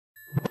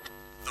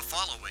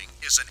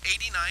is an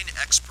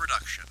 89X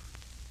production.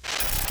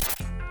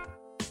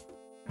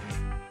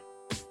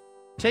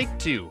 Take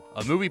Two,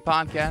 a movie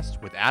podcast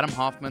with Adam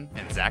Hoffman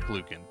and Zach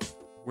Lukin,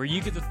 where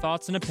you get the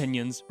thoughts and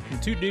opinions from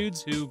two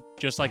dudes who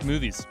just like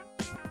movies.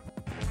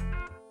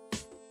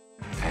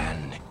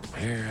 And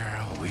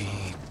here we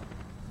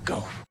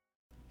go.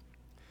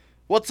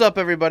 What's up,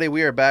 everybody?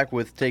 We are back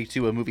with Take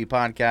Two, a movie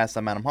podcast.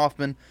 I'm Adam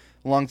Hoffman.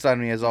 Alongside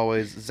me, as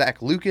always,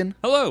 Zach Lukin.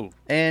 Hello.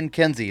 And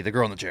Kenzie, the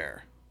girl in the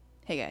chair.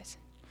 Hey, guys.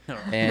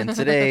 And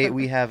today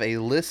we have a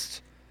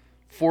list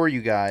for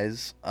you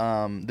guys.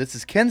 This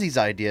is Kenzie's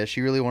idea.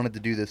 She really wanted to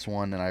do this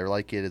one, and I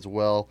like it as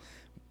well.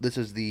 This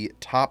is the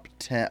top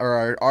 10,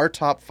 or our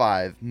top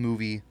 5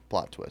 movie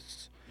plot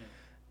twists.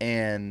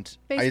 And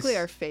basically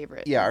our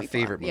favorite. Yeah, our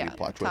favorite movie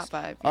plot top twists.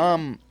 5.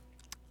 Yeah.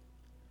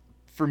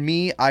 For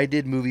me, I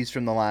did movies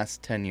from the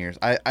last 10 years.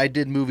 I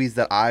did movies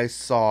that I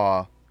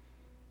saw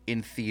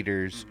in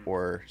theaters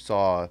or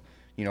saw,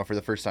 for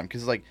the first time.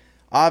 Because,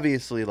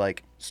 obviously,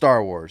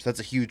 Star Wars, that's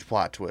a huge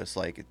plot twist.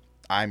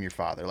 I'm your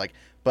father.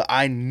 But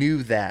I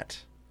knew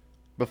that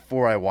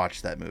before I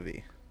watched that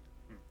movie.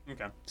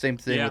 Okay. Same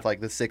thing with,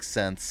 The Sixth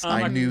Sense.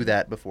 I knew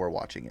that before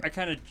watching it. I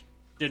kind of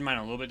did mine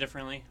a little bit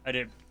differently. I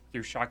did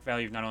through shock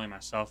value of not only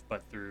myself,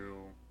 but through,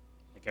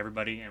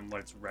 everybody and what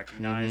it's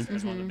recognized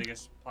as one of the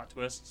biggest plot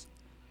twists.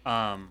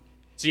 That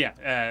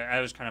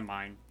was kind of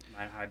mine.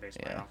 I based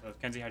mine off of.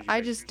 Kenzie, how did you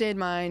I just did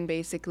mine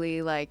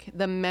basically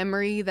the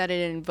memory that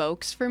it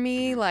invokes for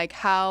me,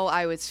 how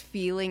I was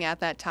feeling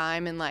at that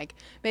time, and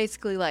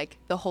basically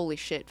the holy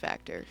shit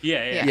factor.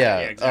 Yeah,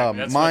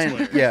 exactly.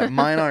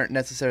 Mine aren't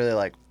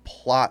necessarily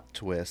plot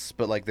twists,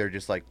 but they're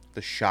just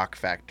the shock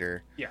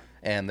factor. Yeah.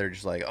 And they're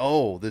just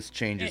oh, this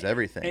changes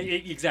everything.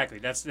 Exactly.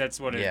 That's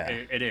what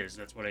it is.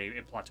 That's what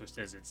a plot twist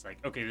is. It's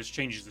okay, this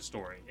changes the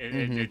story.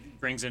 It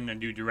brings in a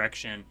new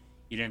direction.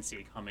 You didn't see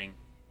it coming.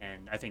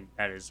 And I think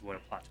that is what a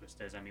plot twist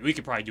is. I mean, we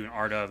could probably do an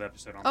Art of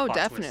episode on plot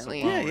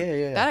definitely. twists alone.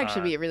 Yeah. That'd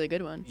actually be a really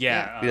good one.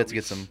 Yeah. We'd have to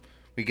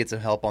get some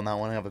help on that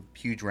one. Have a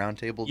huge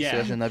roundtable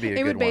discussion. That'd be a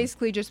good one. It would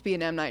basically just be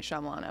an M. Night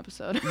Shyamalan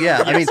episode.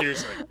 Yeah, I mean,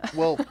 seriously.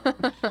 Well,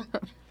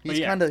 he's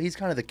kind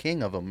of the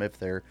king of them if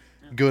they're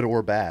good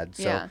or bad.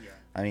 So,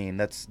 I mean,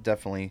 that's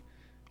definitely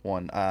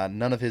one.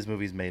 None of his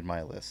movies made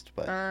my list,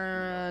 but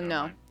no,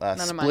 none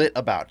of mine. Split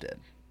about did.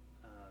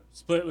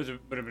 Split would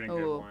have been a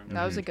good one.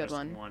 That was a good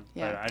one.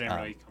 Yeah. But I didn't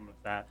really come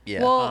with that.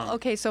 Yeah. Well,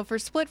 okay, so for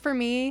Split for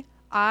me,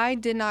 I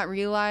did not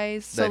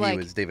realize that he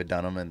was David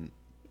Dunham, and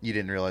you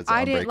didn't realize the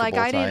I didn't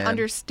tie-in.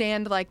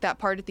 understand that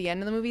part at the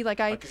end of the movie.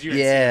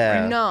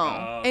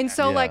 Yeah. And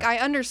so I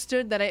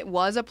understood that it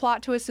was a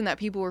plot twist and that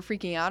people were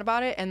freaking out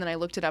about it, and then I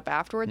looked it up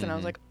afterwards and I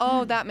was like,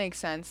 oh, that makes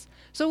sense.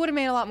 So it would have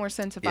made a lot more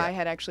sense if I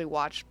had actually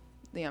watched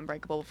The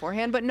Unbreakable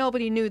beforehand, but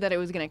nobody knew that it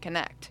was going to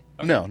connect.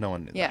 Okay. No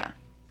one knew. Yeah. That.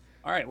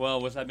 All right. Well,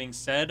 with that being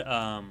said,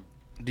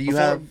 do you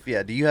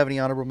have any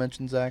honorable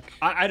mentions, Zach?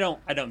 I don't.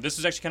 This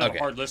is actually kind of a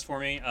hard list for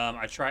me.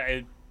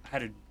 I had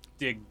to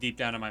dig deep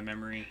down in my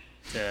memory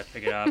to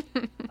pick it up.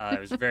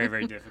 It was very,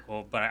 very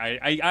difficult, but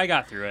I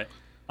got through it.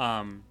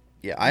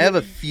 I have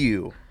a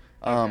few.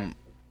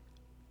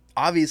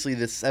 Obviously,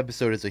 this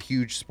episode is a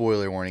huge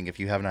spoiler warning if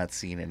you have not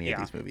seen any of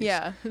these movies.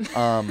 Yeah.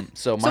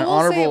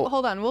 Honorable.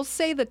 We'll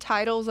say the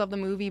titles of the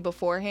movie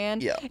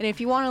beforehand. Yeah. And if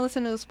you want to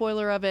listen to the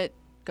spoiler of it,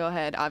 go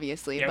ahead,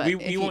 obviously. Yeah, but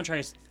we won't try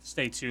to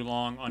stay too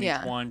long on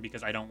each one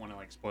because I don't want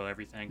to spoil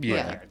everything.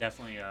 Yeah. But,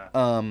 definitely.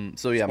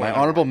 My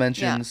honorable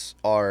mentions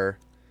are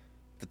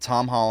the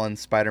Tom Holland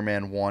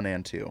Spider-Man 1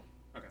 and 2.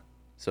 Okay.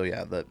 So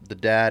the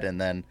dad, and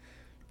then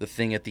the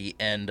thing at the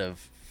end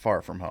of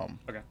Far From Home.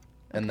 Okay.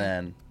 And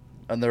then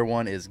another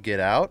one is Get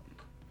Out.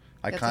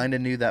 I kind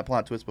of knew that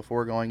plot twist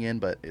before going in,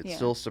 but it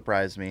still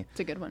surprised me. It's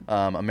a good one.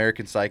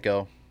 American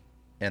Psycho,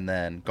 and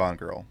then Gone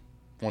Girl.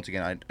 Once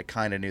again, I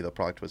kind of knew the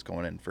plot twist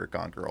going in for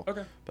Gone Girl.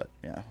 Okay. But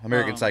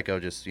American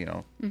Psycho just,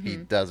 he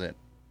doesn't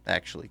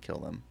actually kill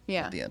them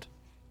at the end.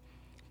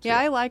 So,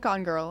 I like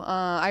Gone Girl.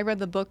 I read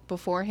the book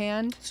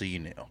beforehand. So you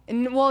knew.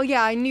 And,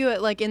 I knew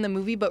it in the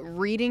movie, but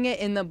reading it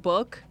in the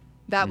book,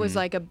 that was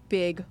a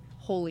big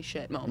holy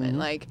shit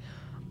moment.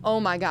 Oh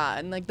my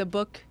God. And the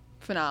book,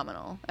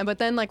 phenomenal. But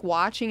then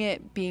watching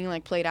it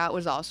being played out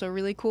was also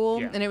really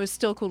cool. Yeah. And it was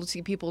still cool to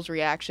see people's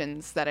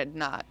reactions that had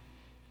not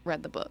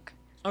read the book.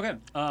 Okay.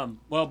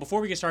 Well, before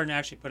we get started and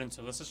actually put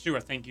into this, let's do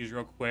our thank yous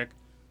real quick.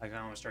 I kind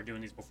of want to start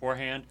doing these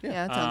beforehand.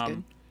 Yeah, that sounds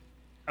good.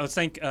 I would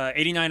thank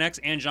 89X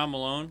and John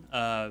Malone.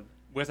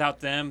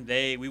 Without them,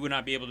 we would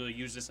not be able to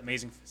use this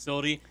amazing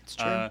facility. It's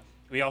true.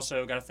 We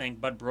also got to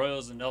thank Bud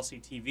Broyles and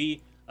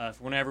LCTV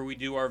for whenever we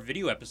do our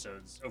video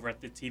episodes over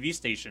at the TV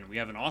station. We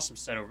have an awesome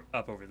set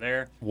up over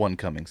there. One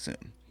coming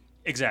soon.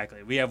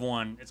 Exactly. We have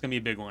one. It's going to be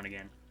a big one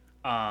again.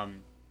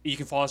 You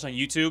can follow us on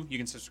YouTube. You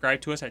can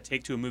subscribe to us at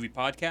Take Two a Movie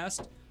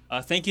Podcast.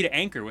 Thank you to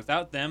Anchor.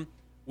 Without them,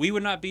 we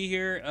would not be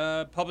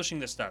here publishing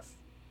this stuff.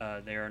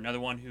 They're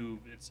another one who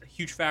it's a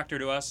huge factor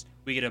to us.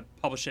 We get to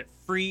publish it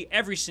free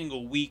every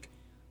single week.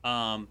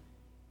 And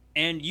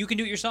you can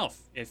do it yourself.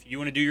 If you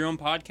want to do your own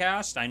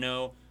podcast, I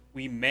know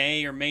We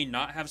may or may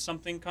not have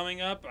something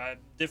coming up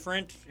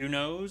different. Who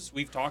knows?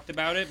 We've talked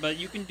about it, but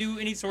you can do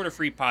any sort of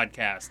free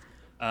podcast.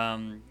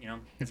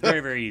 It's very,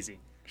 very easy.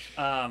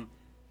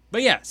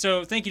 But yeah,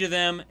 so thank you to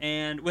them.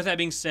 And with that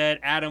being said,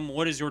 Adam,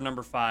 what is your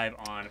number 5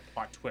 on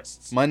plot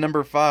twists? My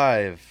number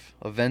 5,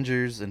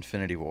 Avengers: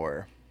 Infinity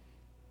War.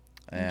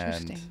 And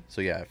Interesting. so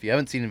yeah, if you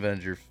haven't seen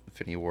Avengers: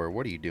 Infinity War,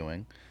 what are you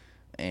doing?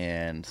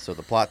 And so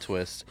the plot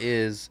twist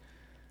is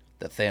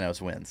that Thanos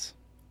wins,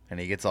 and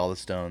he gets all the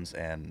stones,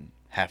 and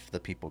half the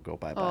people go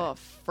bye-bye. Oh,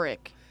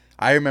 frick.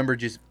 I remember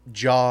just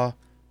jaw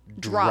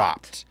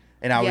dropped,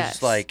 and I was Yes.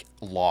 just like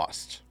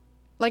lost.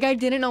 Like, I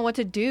didn't know what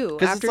to do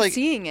 'Cause after it's like,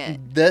 seeing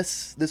it.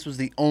 This was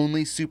the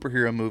only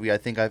superhero movie I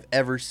think I've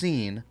ever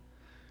seen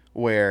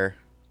where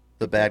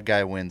the bad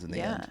guy wins in the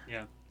Yeah. end.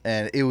 Yeah.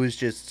 And it was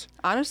just,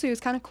 Honestly, it was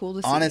kind of cool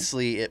to see.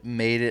 honestly, it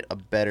made it a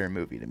better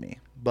movie to me.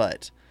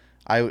 But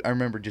I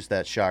remember just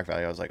that shock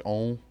value. I was like,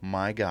 oh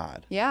my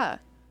God. Yeah.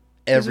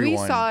 Because we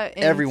Everyone, saw it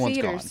in everyone's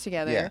theaters gone.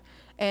 together. Yeah.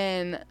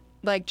 And,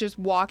 like, just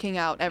walking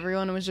out,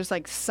 everyone was just,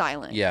 like,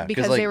 silent. Yeah,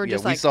 Because like, they were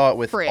just we like, saw it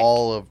with frick.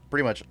 all of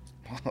pretty much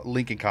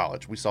Lincoln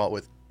College. We saw it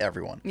with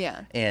everyone.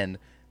 Yeah. And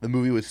the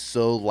movie was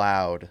so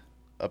loud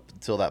up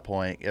until that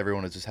point.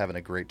 Everyone was just having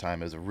a great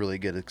time. It was a really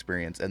good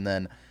experience. And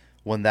then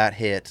when that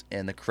hit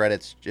and the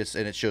credits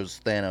and it shows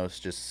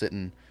Thanos just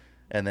sitting,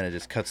 and then it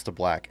just cuts to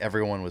black,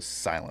 everyone was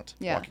silent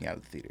Yeah. walking out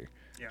of the theater.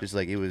 Yeah. Just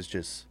like it was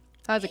just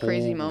That was a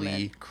crazy holy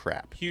moment.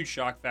 crap. Huge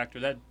shock factor.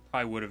 That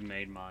probably would have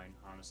made mine,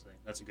 honestly.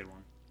 That's a good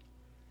one.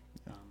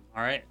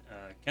 All right,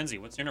 Kenzie,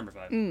 what's your number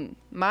 5?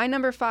 My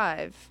number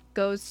 5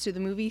 goes to the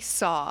movie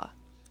Saw.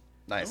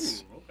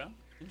 Nice. Ooh, okay.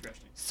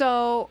 Interesting.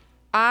 So,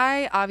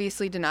 I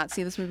obviously did not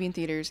see this movie in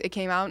theaters. It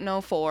came out in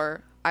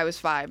 2004. I was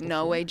 5.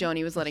 No way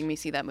Joni was letting me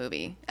see that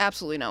movie.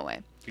 Absolutely no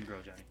way. Good girl,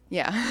 Johnny.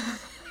 Yeah.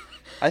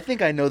 I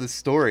think I know the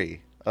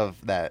story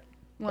of that.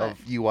 What?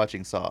 Of you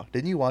watching Saw.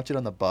 Didn't you watch it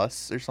on the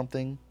bus or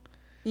something?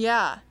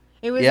 Yeah.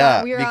 It was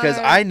Yeah, we were because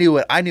on I knew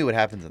what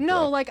happens in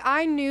No, the like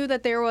I knew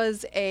that there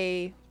was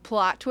a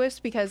plot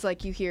twist because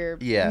like you hear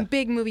Yeah.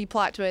 big movie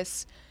plot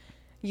twists,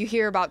 you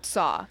hear about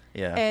Saw.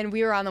 Yeah. And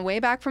we were on the way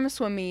back from a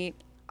swim meet.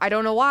 I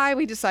don't know why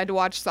we decided to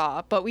watch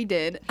Saw, but we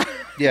did.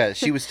 Yeah,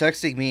 she was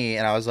texting me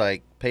and I was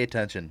like, pay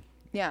attention.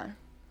 Yeah.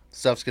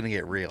 Stuff's gonna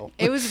get real.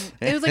 It was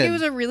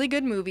a really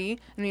good movie.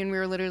 I mean, we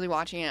were literally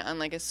watching it on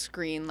like a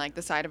screen, like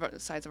the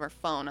size of our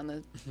phone on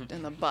the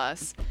in the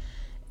bus,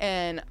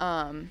 and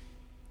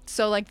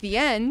so like the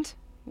end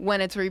when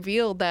it's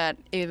revealed that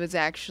it was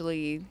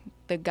actually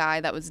the guy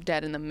that was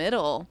dead in the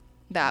middle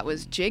that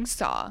was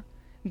Jigsaw,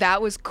 that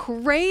was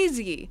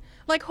crazy.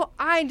 Like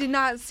I did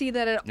not see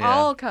that at Yeah.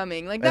 all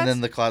coming. Like that's And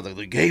then the cloud's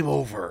like, game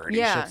over. And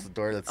Yeah. he shuts the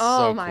door. That's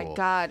oh so my cool.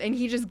 god, and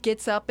he just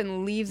gets up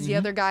and leaves the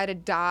other guy to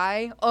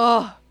die.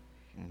 Oh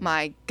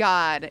my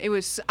god, it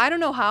was, I don't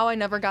know how I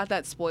never got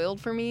that spoiled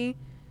for me,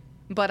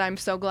 but I'm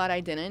so glad I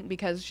didn't,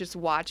 because just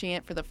watching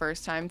it for the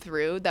first time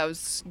through, that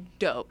was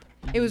dope.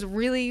 It was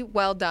really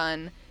well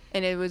done,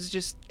 and it was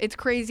just, it's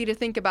crazy to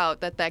think about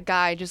that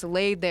guy just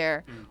laid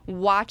there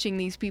watching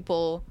these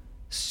people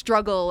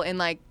struggle and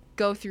like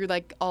go through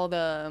like all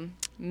the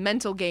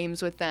mental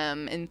games with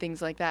them and things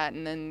like that,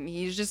 and then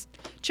he's just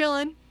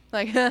chilling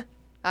like,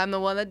 I'm the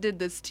one that did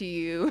this to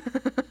you.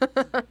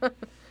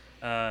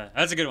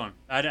 That's a good one.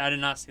 I did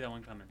not see that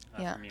one coming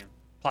Yeah. from you.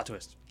 Plot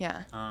twist.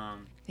 Yeah,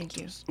 thank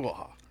you.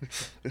 Whoa.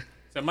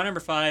 So my number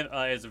 5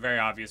 is a very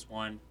obvious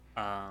one.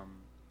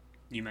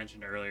 You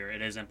mentioned earlier,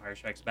 it is Empire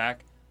Strikes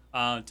Back.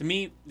 To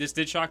me, this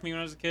did shock me when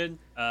I was a kid.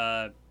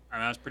 I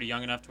was pretty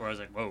young enough to where I was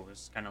like, whoa,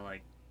 this kind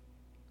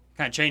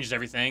of changed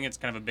everything. It's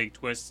kind of a big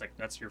twist. It's like,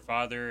 that's your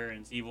father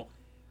and it's evil.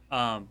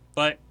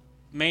 But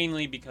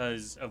mainly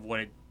because of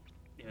what it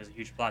was a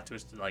huge plot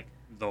twist to like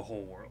the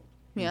whole world.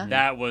 Yeah.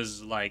 That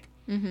was like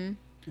Mm-hmm.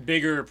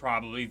 bigger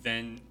probably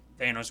than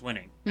Thanos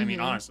winning. I mean,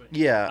 honestly.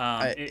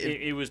 Yeah,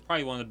 It was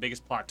probably one of the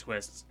biggest plot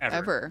twists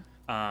ever.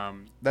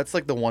 That's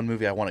like the one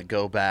movie I want to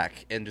go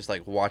back and just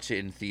like watch it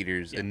in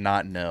theaters and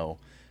not know,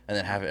 and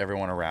then have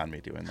everyone around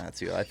me doing that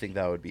too. I think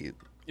that would be It'd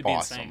be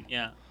awesome. insane.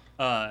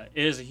 Yeah.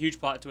 It is a huge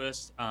plot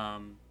twist.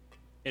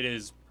 It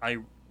is, I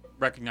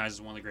recognize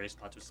as one of the greatest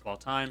plot twists of all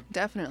time.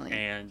 Definitely.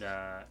 And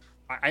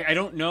I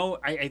don't know.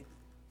 I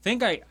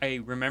think I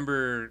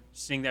remember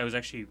seeing that it was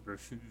actually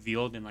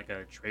revealed in like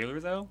a trailer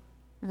though.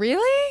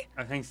 Really?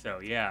 I think so.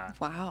 Yeah.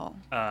 Wow.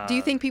 Do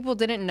you think people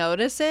didn't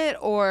notice it,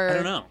 or? I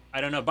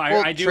don't know. But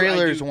Well, I do.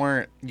 trailers I do,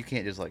 weren't. You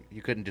can't just like.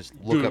 You couldn't just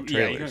look up Yeah,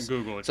 trailers. you couldn't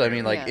Google a So I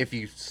mean, trailer. like, Yeah. if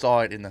you saw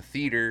it in the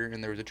theater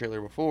and there was a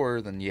trailer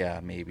before, then yeah,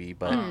 maybe.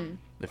 But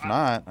if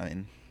not, I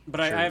mean.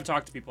 But sure. I have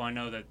talked to people I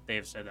know that they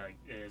have said that like,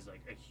 it is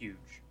like a huge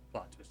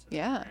plot twist. to it.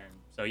 Yeah. And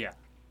so yeah,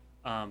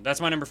 that's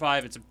my number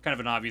 5. It's kind of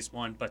an obvious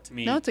one, but to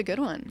me, No, it's a good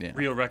one. Yeah.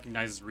 real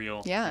recognizes real.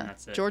 And Yeah.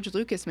 that's it. George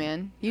Lucas,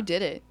 man, you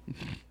did it.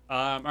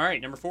 All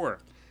right, number 4.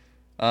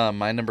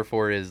 My number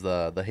 4 is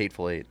the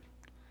Hateful Eight,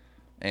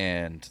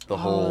 and the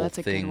whole that's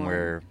a good thing one.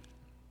 where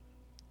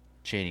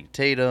Channing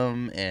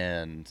Tatum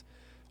and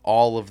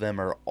all of them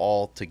are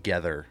all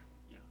together,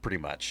 pretty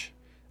much.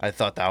 I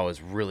thought that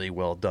was really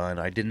well done.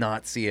 I did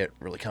not see it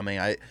really coming.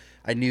 I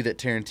knew that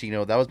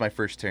Tarantino, that was my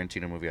first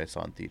Tarantino movie I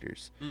saw in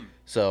theaters.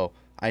 So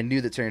I knew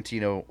that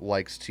Tarantino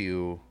likes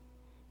to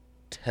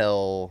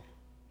tell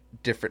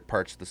different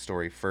parts of the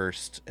story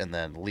first and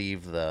then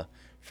leave the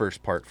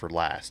first part for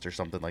last or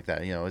something like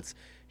that.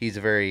 He's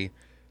a very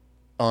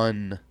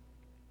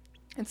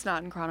It's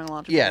not in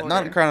chronological order.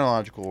 not in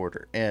chronological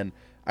order. And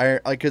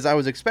because I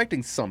was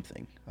expecting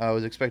something.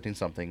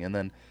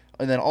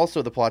 And then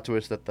also the plot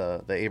twist that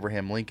the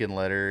Abraham Lincoln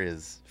letter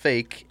is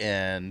fake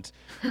and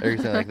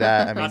everything like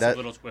that. I mean, Lots of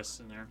little twists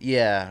in there.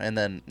 yeah, and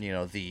then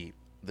the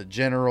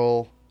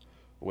general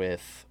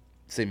with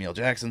Samuel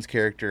Jackson's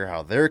character,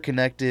 how they're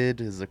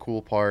connected is a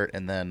cool part,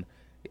 and then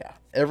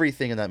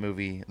everything in that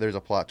movie. There's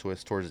a plot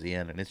twist towards the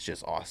end, and it's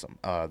just awesome.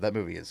 That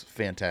movie is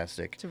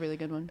fantastic. It's a really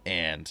good one.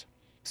 And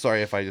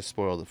sorry if I just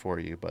spoiled it for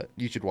you, but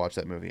you should watch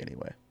that movie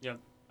anyway. Yep.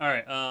 All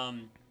right.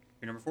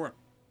 Your number 4.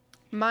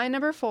 My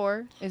number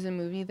 4 is a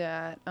movie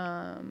that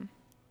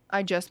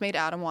I just made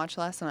Adam watch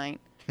last night,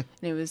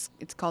 and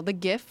it's called The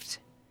Gift.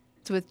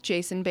 It's with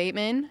Jason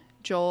Bateman,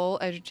 Joel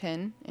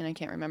Edgerton, and I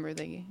can't remember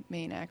the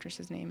main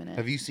actress's name in it.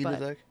 Have you seen it,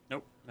 Zach?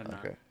 Nope. I've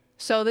not. Okay.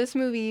 So this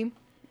movie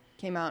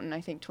came out in,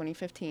 I think,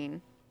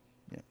 2015.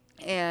 Yeah.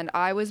 And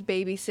I was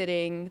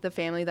babysitting the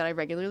family that I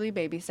regularly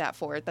babysat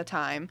for at the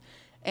time.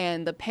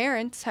 And the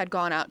parents had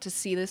gone out to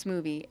see this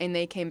movie, and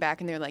they came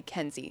back and they're like,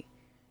 Kenzie,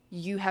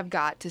 you have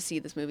got to see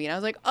this movie. And I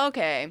was like,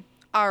 okay,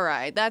 all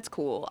right, that's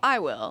cool. I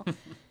will.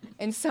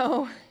 And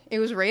so it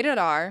was rated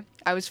R.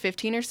 I was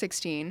 15 or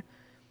 16.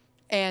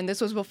 And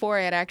this was before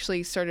I had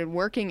actually started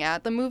working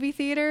at the movie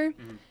theater.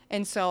 Mm-hmm.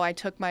 And so I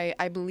took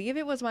I believe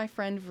it was my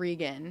friend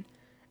Regan,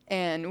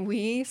 and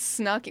we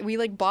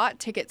bought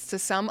tickets to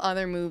some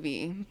other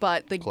movie,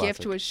 but The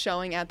Gift was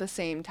showing at the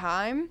same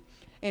time.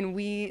 And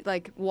we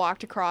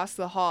walked across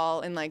the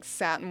hall and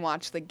sat and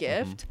watched The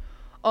Gift.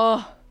 Mm-hmm.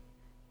 Oh,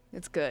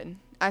 it's good.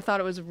 I thought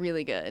it was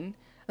really good.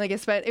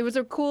 It was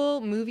a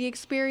cool movie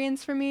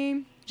experience for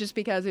me, just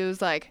because it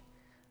was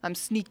I'm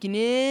sneaking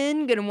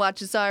in, gonna watch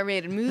this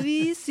R-rated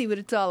movie, see what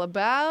it's all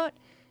about.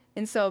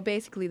 And so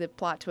basically the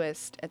plot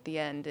twist at the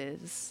end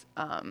is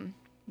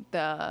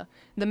the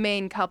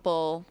main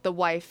couple, the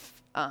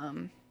wife,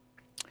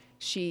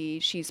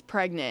 she's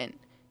pregnant,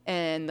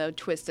 and the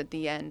twist at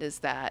the end is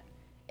that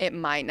it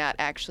might not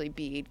actually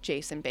be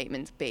Jason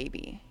Bateman's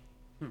baby.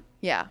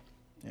 Yeah.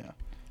 Yeah.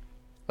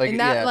 You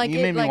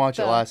made me watch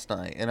it last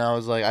night, and I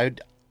was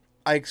like,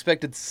 I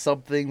expected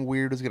something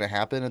weird was gonna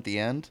happen at the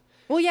end.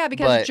 Well, yeah,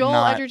 because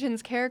Joel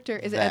Edgerton's character,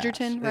 is it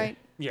Edgerton, right?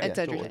 Yeah. It's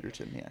Edgerton. Joel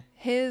Edgerton, yeah.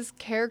 His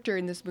character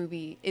in this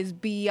movie is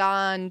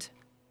beyond,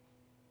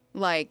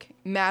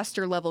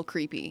 master level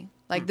creepy.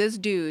 This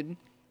dude,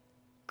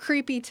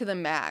 creepy to the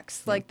max.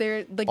 The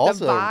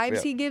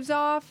vibes he gives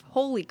off,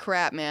 holy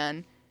crap,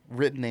 man.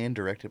 Written and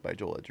directed by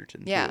Joel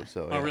Edgerton, too.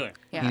 So, oh, really?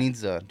 Yeah. He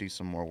needs to do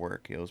some more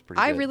work. It was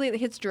pretty good.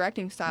 His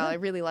directing style, I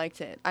really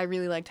liked it. I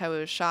really liked how it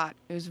was shot.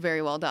 It was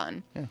very well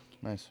done. Yeah,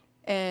 nice.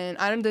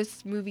 And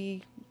this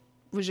movie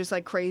was just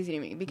crazy to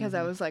me because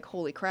I was like,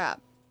 holy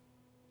crap.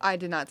 I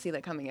did not see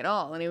that coming at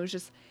all. And it was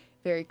just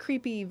very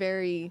creepy,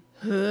 very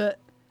vibes.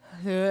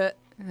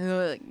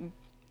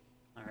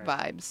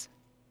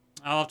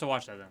 I'll have to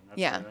watch that then.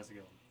 That's a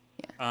good one.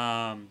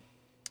 Yeah.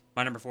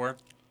 My number 4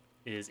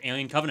 is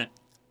Alien Covenant.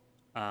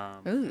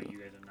 Ooh. You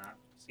guys have not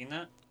seen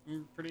that?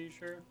 I'm pretty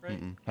sure,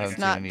 right? Haven't It's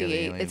not seen any of the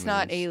Alien it's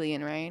not movies.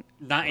 Alien, right?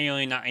 Not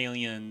Alien, not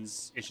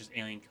Aliens. It's just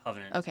Alien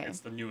Covenant. Okay. It's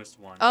the newest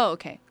one. Oh,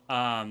 okay.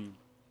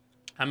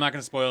 I'm not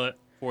going to spoil it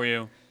for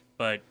you,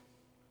 but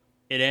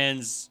it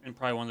ends in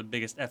probably one of the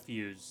biggest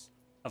FUs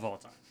of all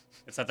time.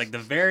 It's at the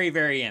very,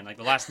 very end,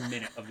 the last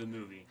minute of the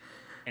movie.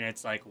 And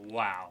it's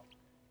wow.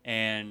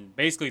 And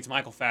basically it's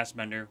Michael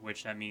Fassbender,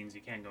 which that means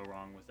you can't go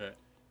wrong with it.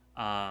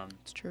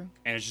 It's true.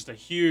 And it's just a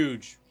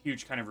huge,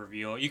 huge kind of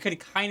reveal. You could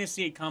kind of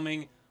see it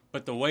coming,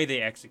 but the way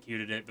they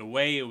executed it, the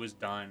way it was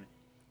done,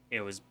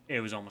 it was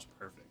almost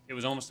perfect. It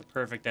was almost a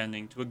perfect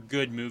ending to a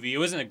good movie. It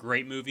wasn't a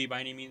great movie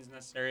by any means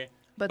necessary.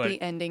 But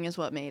the ending is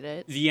what made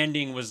it. The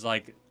ending was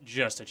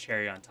just a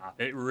cherry on top.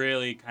 It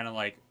really kind of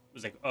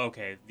was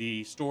okay,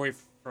 the story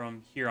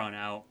from here on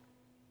out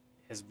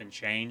has been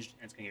changed,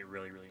 and it's going to get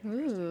really, really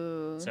interesting.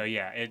 Ooh. So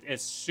yeah,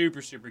 it's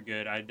super, super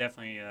good. I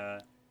definitely...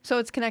 So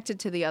it's connected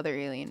to the other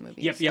Alien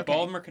movies. Yep, okay.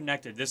 all of them are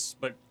connected.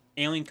 But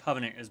Alien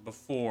Covenant is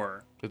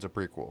before. It's a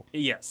prequel.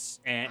 Yes,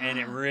 and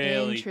it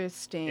really...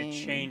 Interesting. It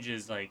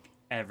changes,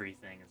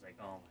 everything. It's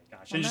oh my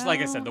gosh. And just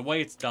like I said, the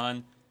way it's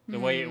done, the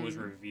way it was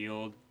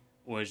revealed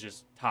was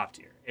just top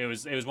tier. It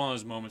was one of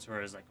those moments where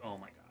I was oh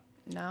my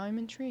god. Now I'm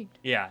intrigued.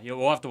 Yeah,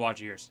 we'll have to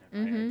watch it here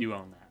soon. I do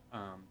own that.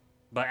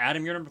 But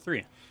Adam, you're number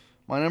 3.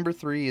 My number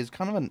 3 is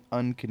kind of an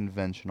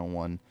unconventional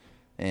one,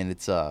 and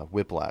it's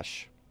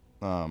Whiplash.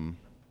 Ooh,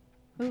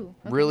 okay.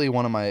 Really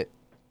one of my,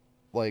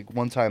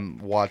 one time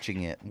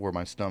watching it where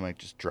my stomach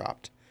just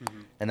dropped.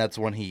 Mm-hmm. And that's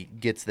when he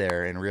gets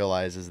there and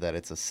realizes that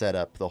it's a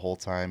setup the whole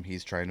time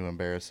he's trying to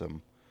embarrass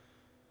him.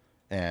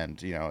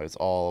 And, it's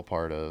all a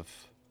part of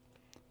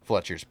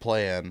Fletcher's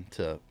plan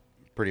to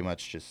pretty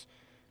much just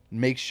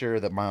makes sure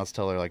that Miles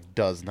Teller like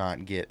does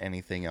not get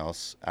anything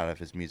else out of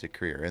his music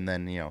career. And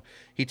then,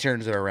 he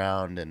turns it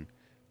around, and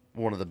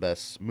one of the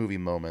best movie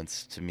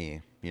moments to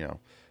me,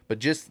 But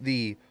just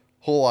the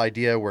whole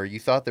idea where you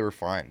thought they were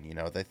fine,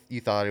 that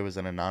you thought it was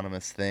an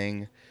anonymous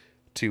thing,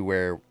 to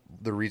where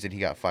the reason he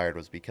got fired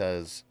was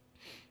because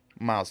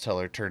Miles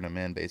Teller turned him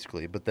in,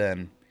 basically. But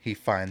then he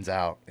finds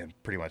out and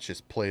pretty much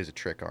just plays a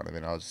trick on him.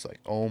 And I was just like,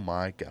 oh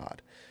my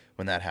God.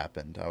 When that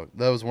happened,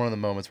 that was one of the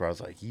moments where I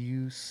was like,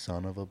 you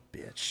son of a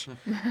bitch.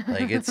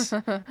 Like,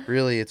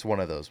 it's one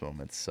of those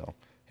moments. So,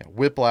 yeah,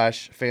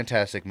 Whiplash,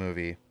 fantastic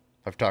movie.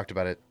 I've talked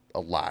about it a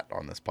lot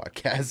on this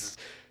podcast.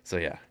 So,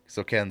 yeah.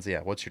 So, Ken's,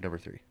 what's your number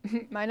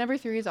 3? My number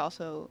 3 is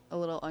also a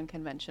little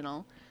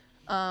unconventional.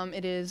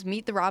 It is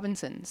Meet the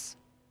Robinsons.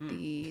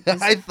 The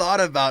I thought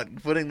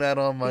about putting that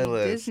on my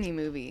list. Disney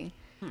movie.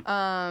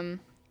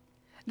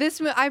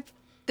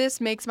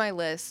 This makes my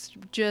list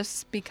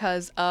just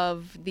because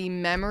of the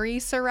memory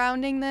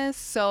surrounding this.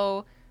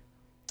 So,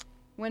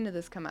 when did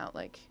this come out?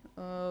 Like,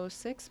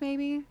 06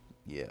 maybe?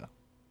 Yeah.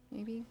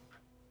 Maybe?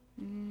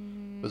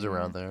 It was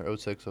around there.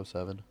 06,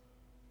 07.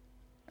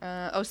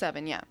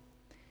 07, yeah.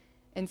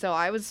 And so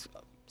I was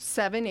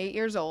 7, 8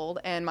 years old,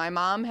 and my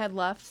mom had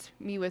left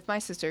me with my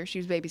sister. She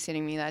was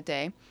babysitting me that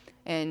day.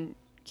 And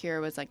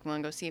Kira was like,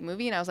 want to go see a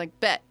movie? And I was like,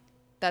 bet.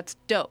 That's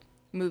dope.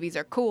 Movies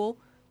are cool.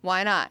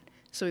 Why not?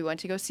 So we went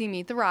to go see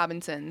Meet the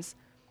Robinsons.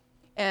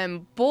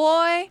 And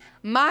boy,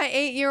 my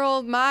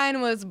 8-year-old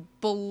mind was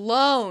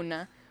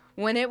blown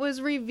when it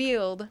was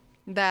revealed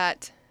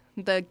that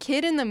the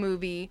kid in the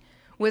movie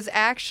was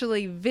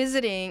actually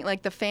visiting,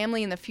 like the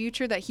family in the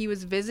future that he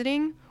was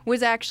visiting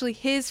was actually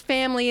his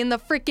family in the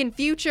freaking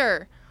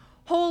future.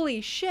 Holy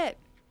shit.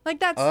 Like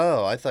that's...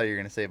 Oh, I thought you were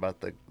going to say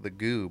about the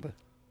goob.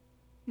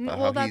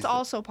 Well, that's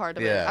also part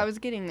of it. I was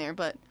getting there,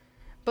 but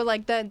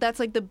like that's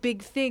like the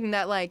big thing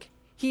that like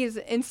he's,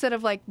 instead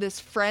of like this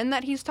friend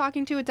that he's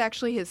talking to, it's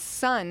actually his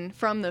son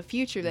from the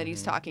future that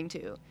he's talking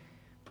to.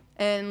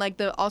 And like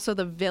the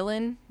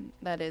villain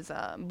that is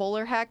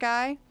bowler hat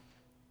guy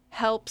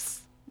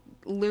helps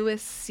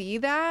Lewis see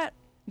that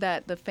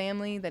the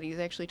family that he's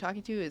actually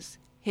talking to is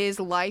his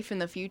life in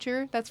the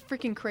future. That's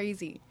freaking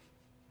crazy.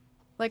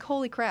 Like,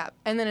 holy crap.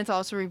 And then it's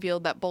also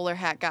revealed that bowler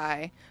hat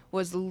guy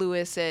was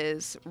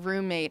Lewis's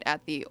roommate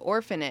at the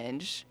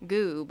orphanage,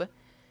 Goob.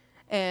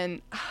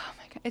 And, oh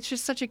my God, it's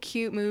just such a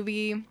cute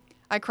movie.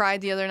 I cried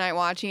the other night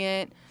watching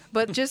it.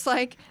 But just,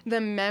 like, the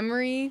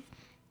memory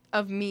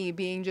of me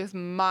being just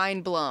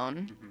mind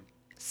blown.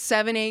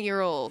 7,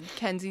 8-year-old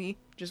Kenzie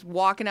just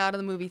walking out of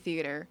the movie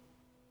theater.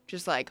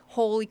 Just like,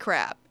 holy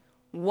crap.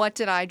 What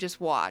did I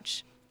just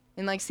watch?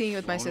 And, like, seeing it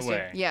with my sister.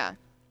 Away. Yeah.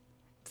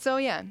 So,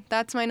 yeah,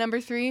 that's my number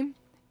 3.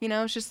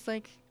 It's just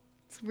like,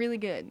 it's really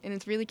good. And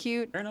it's really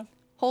cute. Fair enough.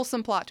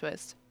 Wholesome plot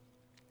twist.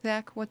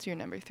 Zach, what's your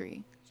number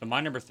 3? So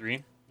my number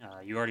 3,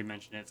 you already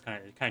mentioned it. It's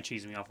kind of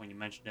cheesing me off when you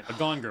mentioned it. But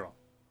Gone Girl.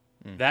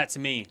 That to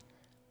me,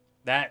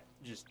 that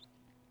just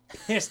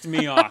pissed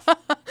me off.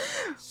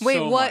 Wait,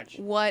 so what? much.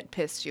 What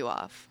pissed you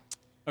off?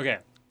 Okay,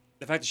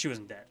 the fact that she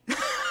wasn't dead.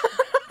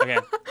 Okay,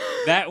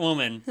 that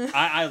woman,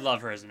 I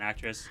love her as an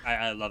actress.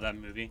 I love that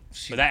movie.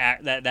 But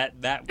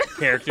that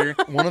character,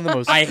 One of the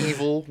most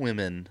evil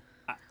women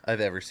I've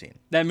ever seen.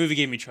 that movie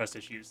gave me trust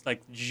issues.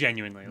 Like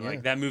genuinely, Yeah.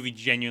 like that movie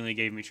genuinely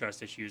gave me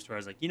trust issues. Where I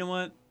was like, you know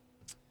what?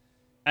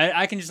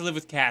 I can just live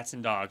with cats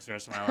and dogs the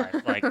rest of my life.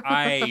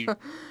 Like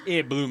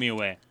it blew me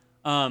away.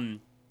 I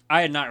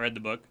had not read the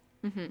book.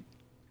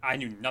 I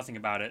knew nothing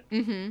about it.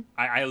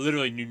 I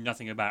literally knew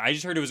nothing about it. I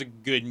just heard it was a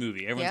good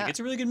movie. Everyone's like, it's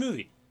a really good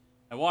movie.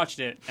 I watched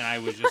it and I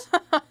was just,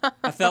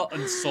 I felt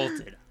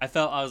insulted. I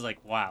was like,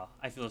 wow,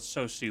 I feel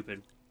so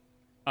stupid.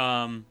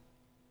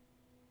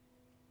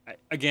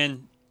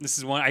 Again, this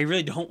is one, I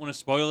really don't want to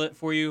spoil it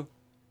for you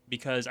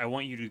because I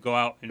want you to go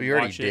out and We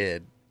already watch it.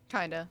 did.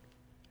 Kinda.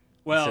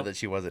 Well, Said that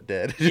she wasn't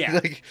dead. yeah,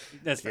 Like,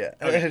 that's fair.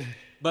 yeah. Okay.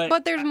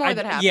 But there's more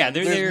that happens. Yeah,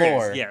 There's there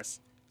more. is, yes.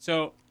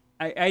 So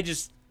I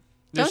just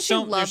there's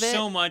Don't you love there's it?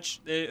 so much.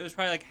 It was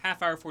probably like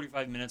half hour,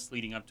 45 minutes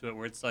leading up to it,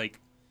 where it's like,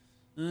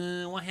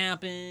 what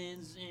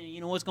happens?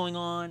 What's going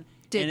on?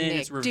 Did and then Nick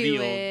it's revealed.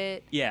 do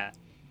it? Yeah,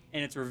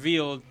 and it's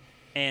revealed,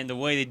 and the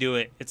way they do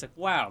it, it's like,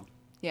 wow,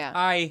 Yeah.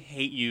 I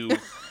hate you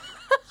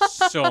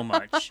so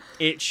much.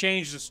 It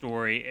changed the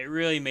story. It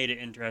really made it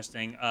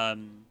interesting. I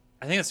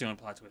think that's the only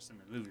plot twist in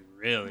the movie,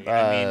 really.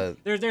 I mean,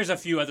 there's a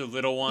few other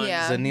little ones.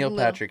 Yeah. the Neil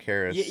Little- Patrick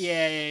Harris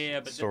Yeah.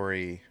 But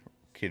story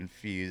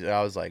confused.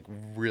 I was like,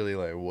 really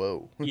like,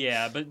 whoa.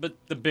 yeah, but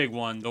the big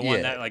one, the one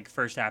Yeah. that like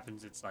first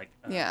happens, it's like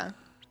Yeah.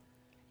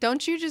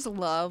 Don't you just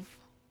love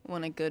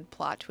when a good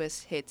plot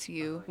twist hits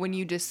you? When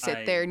you just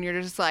sit there and you're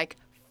just like,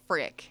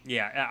 frick.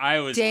 Yeah,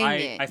 Dang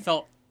it. I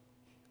felt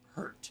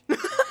hurt.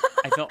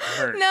 I felt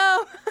hurt.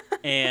 No.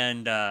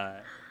 And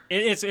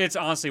it's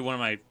honestly one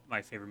of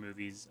my favorite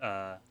movies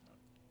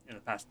in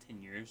the past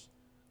 10 years.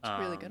 It's a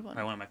really good one.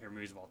 Probably one of my favorite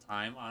movies of all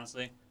time,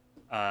 honestly.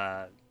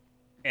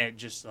 And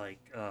just like,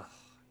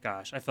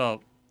 gosh, I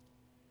felt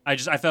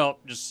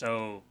just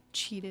so.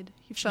 Cheated.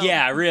 You felt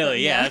Yeah,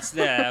 really. Yeah,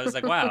 I was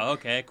like, wow,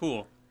 okay,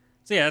 cool.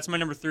 So yeah, that's my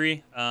number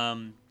 3.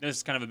 This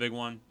is kind of a big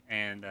one,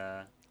 and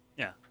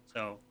yeah.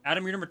 So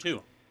Adam, you're number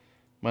 2.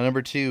 My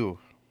number 2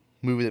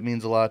 movie that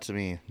means a lot to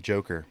me,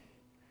 Joker.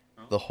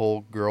 The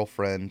whole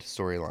girlfriend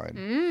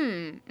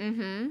storyline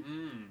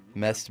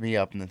messed me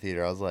up in the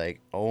theater. I was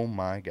like, oh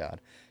my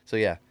god. So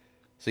yeah,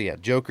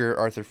 Joker,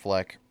 Arthur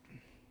Fleck.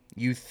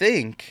 You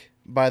think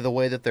by the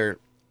way that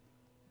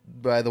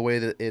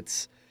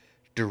it's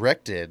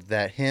directed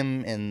that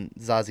him and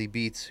Zazie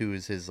Beetz, who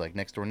is his like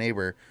next door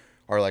neighbor,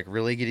 are like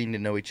really getting to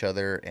know each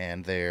other,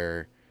 and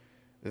they're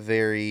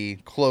very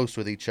close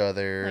with each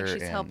other. Like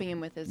she's and, helping him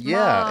with his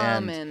yeah,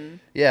 mom and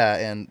yeah,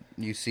 and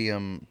you see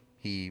him.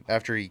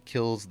 After he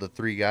kills the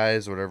 3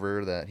 guys, or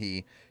whatever, that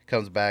he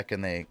comes back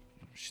and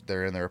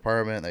they're in their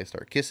apartment. And they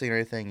start kissing and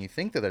everything. You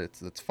think that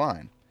it's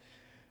fine,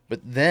 but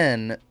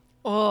then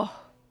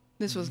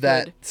this was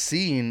that good.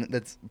 scene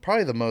that's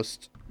probably the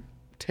most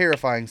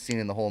terrifying scene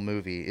in the whole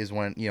movie is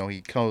when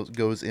he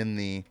goes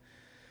in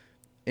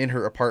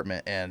her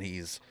apartment, and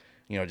he's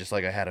just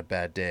like, I had a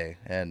bad day,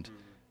 and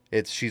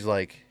she's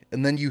like,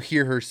 and then you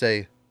hear her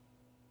say,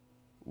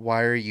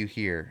 why are you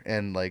here?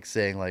 And like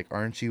saying like,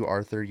 aren't you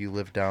Arthur? You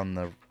live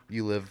a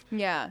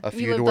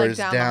few doors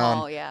down. down. The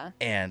hall, yeah.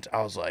 And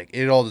I was like,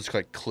 it all just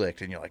like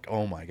clicked, and you're like,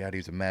 oh my god, he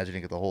was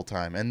imagining it the whole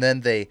time. And then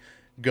they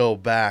go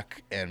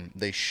back and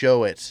they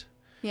show it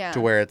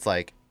to where it's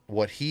like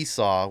what he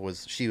saw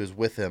was she was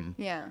with him.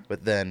 Yeah.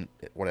 But then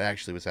what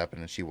actually was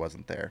happening, she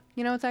wasn't there.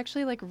 It's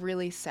actually like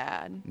really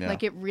sad. Yeah.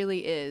 Like it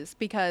really is,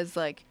 because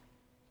like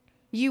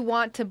you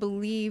want to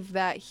believe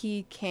that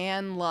he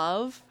can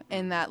love,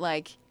 and that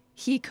like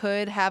he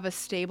could have a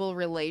stable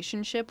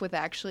relationship with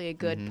actually a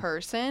good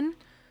person,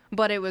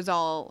 but it was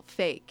all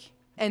fake.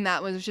 And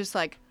that was just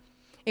like,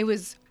 it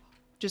was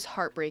just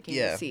heartbreaking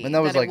to see and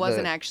that was like it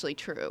wasn't actually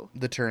true.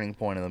 The turning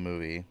point of the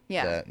movie.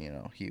 Yeah. That,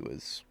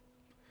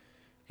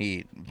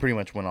 he pretty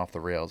much went off the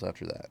rails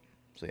after that.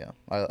 So yeah,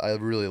 I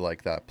really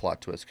like that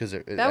plot twist, because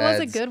it That was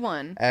a good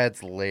one.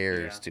 adds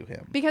layers to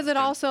him. Because it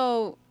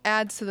also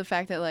adds to the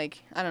fact that,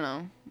 like, I don't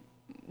know,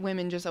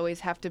 women just always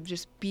have to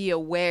just be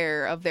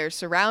aware of their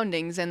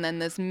surroundings, and then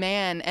this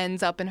man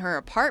ends up in her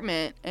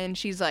apartment, and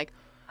she's like,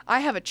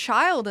 I have a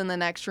child in the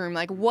next room,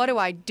 like, what do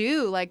I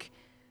do? Like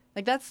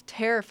that's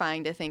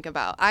terrifying to think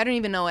about. I don't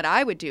even know what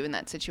I would do in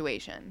that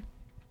situation.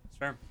 That's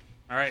fair.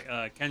 All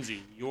right,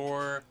 Kenzie,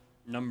 your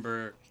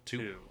number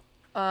 2.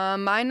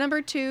 My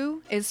number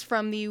 2 is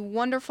from the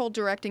wonderful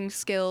directing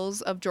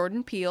skills of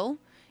Jordan Peele.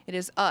 It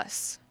is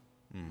Us.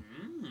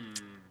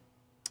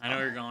 I know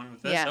where you're going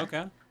with this. Yeah.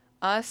 Okay.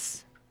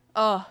 Us.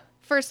 Oh,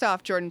 first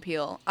off, Jordan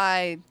Peele.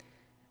 Can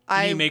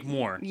you make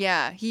more?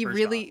 Yeah, he First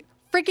really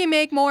freaking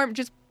make more.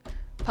 Just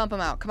pump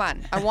them out. Come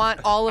on. I want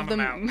all of Pump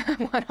 'em them.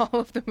 I want all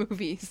of the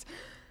movies.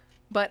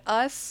 But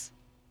Us,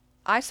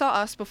 I saw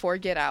Us before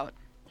Get Out.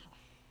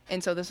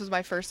 And so this was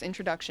my first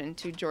introduction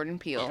to Jordan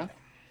Peele.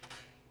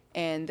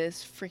 And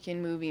this freaking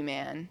movie,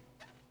 man.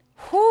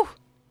 Whew.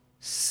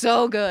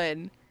 So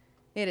good.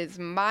 It is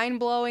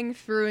mind-blowing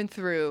through and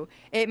through.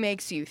 It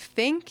makes you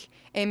think.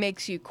 It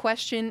makes you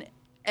question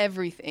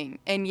everything.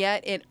 And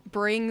yet it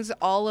brings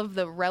all of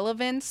the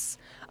relevance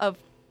of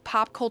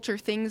pop culture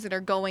things that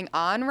are going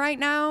on right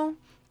now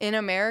in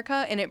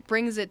America, and it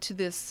brings it to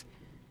this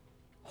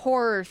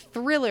horror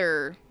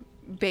thriller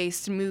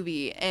based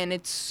movie, and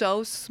it's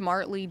so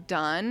smartly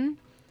done,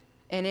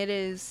 and it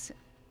is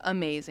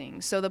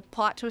amazing. So the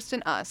plot twist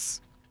in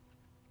Us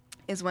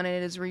is when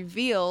it is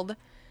revealed.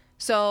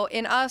 So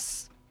in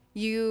Us,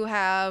 you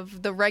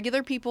have the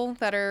regular people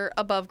that are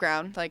above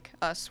ground, like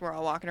us, we're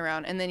all walking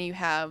around, and then you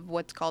have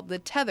what's called the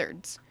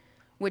Tethereds,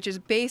 which is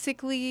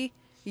basically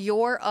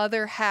your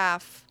other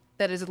half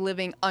that is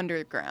living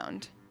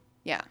underground.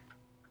 Yeah.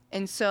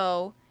 And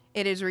so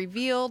it is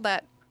revealed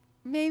that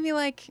maybe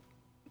like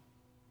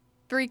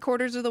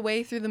 3/4 of the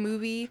way through the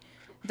movie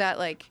that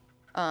like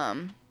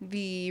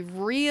the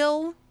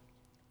real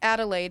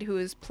Adelaide, who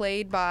is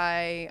played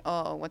by,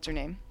 what's her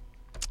name?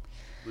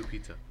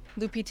 Lupita.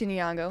 Lupita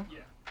Nyong'o. Yeah.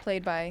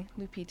 Played by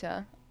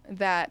Lupita,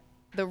 that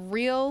the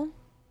real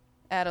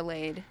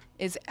Adelaide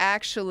is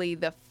actually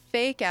the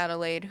fake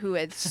Adelaide who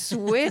had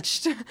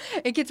switched.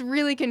 It gets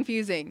really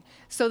confusing.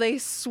 So they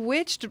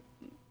switched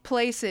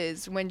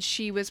places when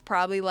she was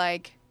probably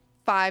like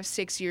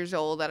 5-6 years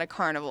old at a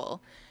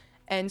carnival.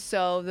 And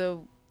so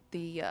the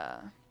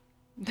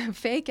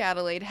fake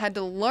Adelaide had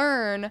to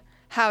learn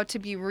how to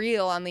be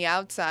real on the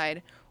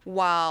outside,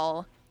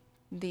 while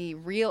the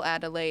real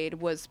Adelaide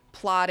was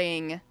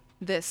plotting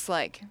this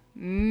like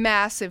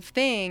massive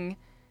thing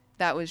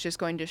that was just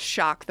going to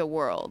shock the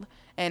world,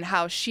 and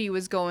how she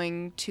was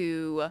going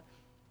to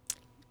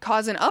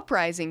cause an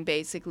uprising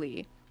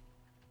basically.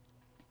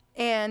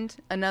 And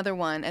another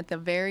one at the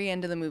very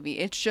end of the movie.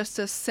 It's just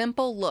a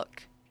simple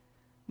look,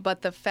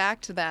 but the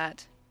fact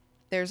that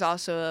there's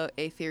also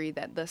a theory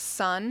that the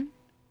son,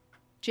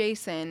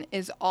 Jason,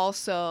 is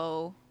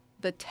also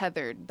the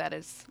tethered that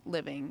is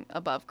living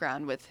above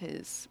ground with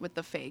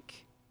the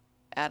fake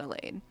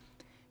Adelaide.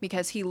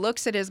 Because he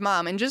looks at his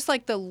mom, and just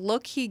like the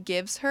look he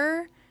gives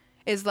her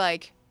is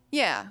like,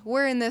 yeah,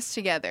 we're in this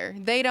together.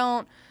 They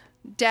don't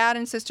dad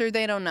and sister,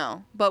 they don't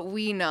know, but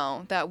we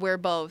know that we're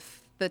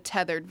both the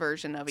tethered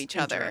version of each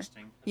other.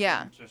 Interesting. That's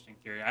Yeah. an interesting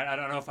theory. I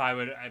don't know if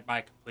I'd buy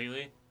it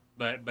completely,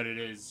 but it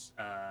is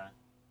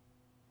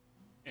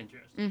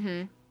interesting.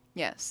 Mm-hmm.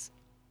 Yes.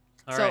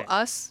 All so right.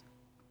 us,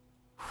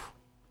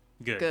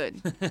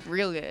 Good. good,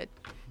 real good.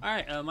 All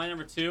right, my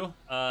number 2.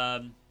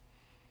 Kind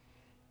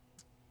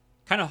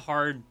of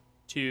hard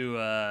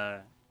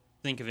to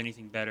think of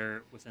anything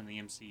better within the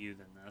MCU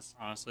than this,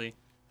 honestly.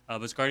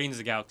 But it's Guardians of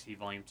the Galaxy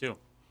Volume 2,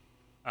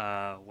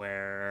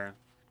 where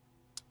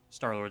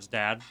Star-Lord's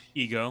dad,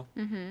 Ego,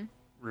 Mm-hmm.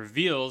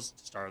 reveals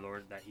to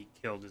Star-Lord that he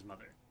killed his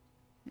mother.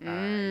 And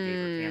gave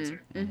her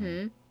cancer.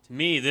 Mm-hmm. To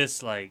me,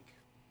 this, like,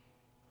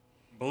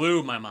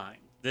 blew my mind.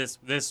 This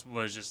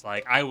was just,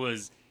 like,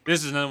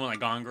 this is another one like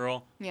Gone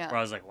Girl, Yeah. where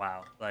I was like,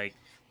 wow, like,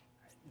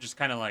 just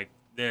kind of like,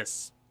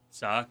 this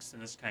sucks,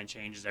 and this kind of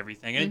changes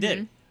everything, and it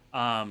did.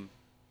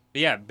 But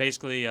yeah,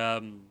 basically,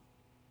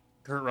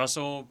 Kurt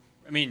Russell,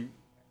 I mean,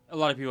 a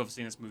lot of people have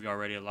seen this movie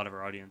already, a lot of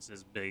our audience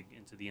is big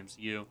into the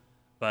MCU,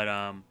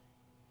 but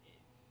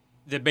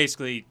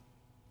basically,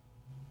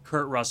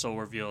 Kurt Russell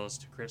reveals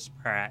to Chris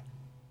Pratt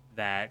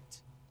that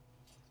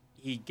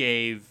he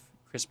gave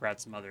Chris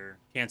Pratt's mother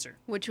cancer.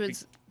 Which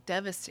was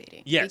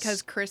devastating. Yes.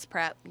 Because Chris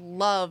Pratt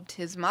loved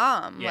his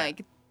mom. Yeah.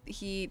 Like,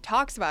 he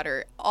talks about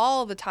her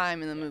all the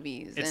time in the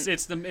movies.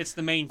 It's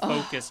the main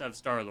focus of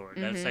Star-Lord.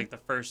 That's Mhm. like the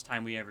first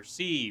time we ever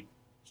see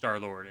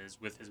Star-Lord is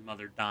with his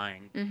mother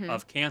dying Mhm.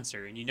 of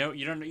cancer, and you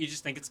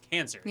just think it's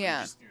cancer.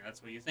 Yeah.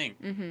 That's what you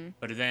think. Mm-hmm.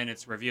 But then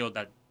it's revealed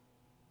that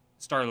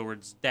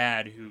Star-Lord's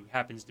dad, who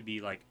happens to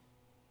be like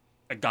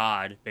a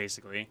god,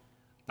 basically.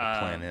 The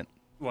planet.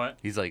 What?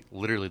 He's like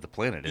literally the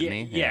planet, isn't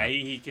he? Yeah,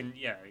 he can.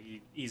 Yeah,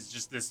 he's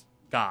just this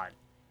god,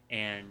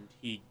 and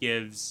he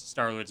gives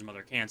Star-Lord's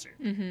mother cancer,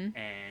 Mm-hmm.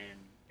 and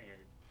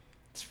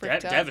It's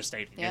freaked out.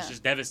 devastating. Yeah. It's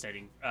just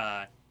devastating.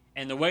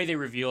 And the way they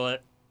reveal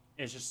it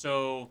is just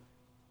so.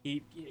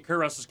 Kurt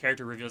Russell's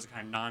character reveals it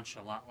kind of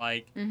nonchalant,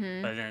 like,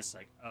 Mm-hmm. but then it's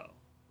like, oh,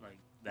 like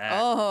that.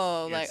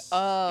 Oh, like, is-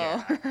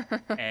 oh.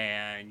 yeah.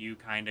 And you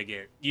kind of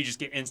you just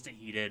get instant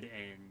heated,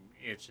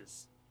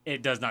 and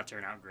it does not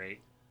turn out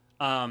great.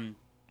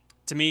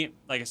 To me,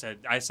 like I said,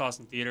 I saw this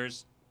in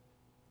theaters.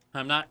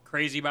 I'm not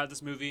crazy about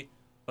this movie,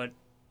 but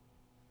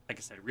like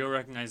I said, real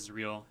recognizes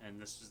real, and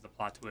this is the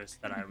plot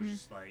twist that I was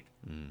just like,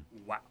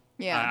 wow.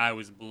 Yeah. I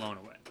was blown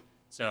away.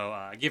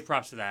 So give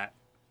props to that.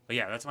 But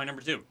yeah, that's my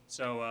number 2.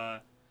 So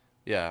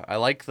Yeah, I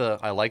like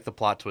the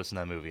plot twist in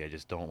that movie. I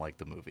just don't like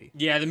the movie.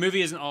 yeah, the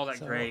movie isn't all that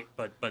So- great,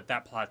 but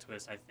that plot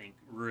twist I think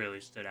really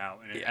stood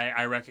out, and Yeah.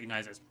 I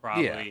recognize it's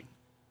probably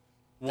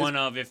one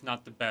of, if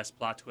not the best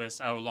plot twists,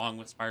 along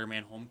with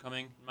Spider-Man: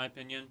 Homecoming, in my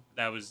opinion.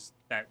 That was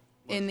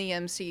In the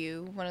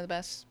MCU, one of the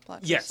best plot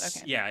twists. yes,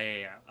 Okay.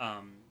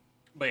 yeah.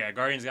 But yeah,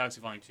 Guardians of the Galaxy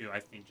Volume 2, I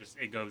think just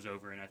it goes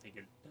over, and I think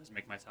it does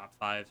make my top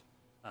 5.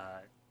 Like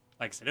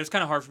I said, it was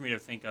kind of hard for me to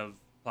think of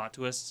plot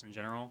twists in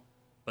general,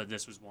 but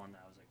this was one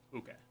that I was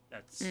like, okay,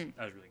 that was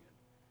really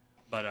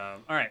good. But all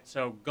right,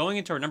 so going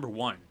into our number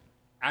 1,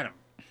 Adam,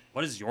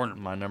 what is your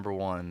number? My number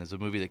 1 is a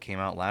movie that came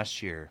out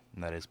last year,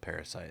 and that is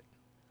Parasite.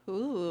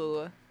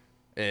 Ooh.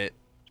 It,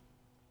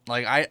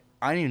 like,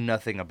 I knew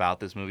nothing about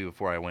this movie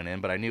before I went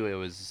in, but I knew it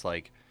was just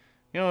like,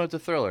 it's a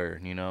thriller,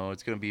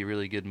 it's going to be a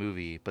really good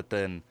movie. But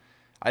then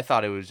I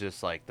thought it was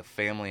just like the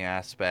family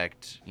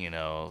aspect,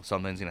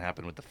 something's going to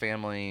happen with the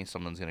family,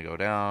 something's going to go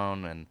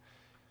down, and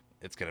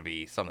it's going to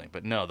be something.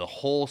 But no, the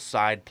whole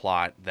side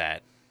plot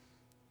that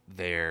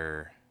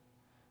their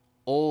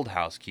old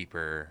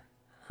housekeeper,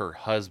 her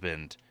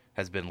husband,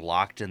 has been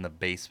locked in the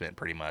basement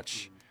pretty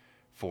much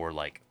for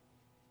like,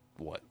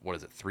 what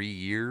is it, 3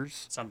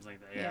 years? Something like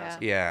that, Yeah.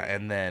 yeah.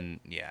 And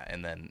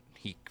then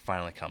he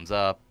finally comes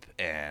up,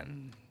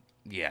 and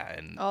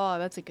Oh,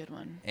 that's a good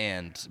one.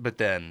 but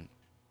then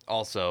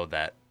also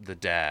that the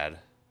dad,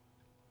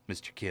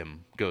 Mr.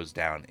 Kim, goes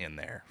down in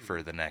there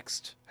for the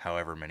next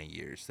however many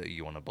years that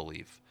you want to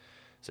believe.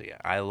 So yeah,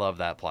 I love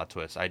that plot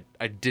twist. I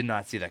did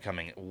not see that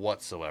coming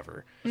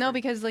whatsoever. No,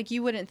 because like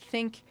you wouldn't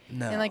think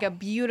No. in like a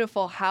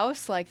beautiful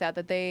house like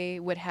that they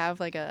would have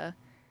like a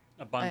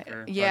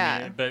bunker.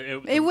 yeah. But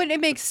it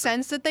makes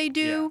sense that they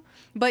do, Yeah.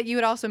 but you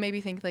would also maybe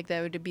think like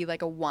that would be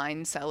like a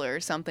wine cellar or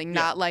something,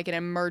 not like an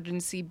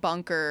emergency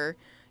bunker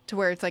to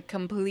where it's like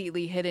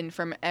completely hidden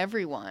from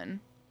everyone.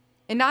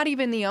 And not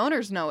even the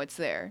owners know it's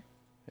there.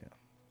 Yeah.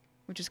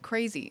 Which is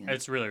crazy.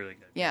 It's really, really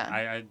good. Yeah.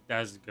 I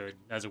that's good.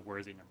 That's a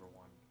worthy number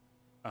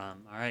 1.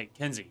 All right,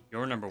 Kenzie,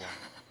 your number 1.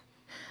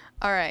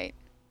 All right.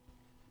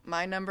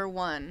 My number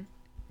 1,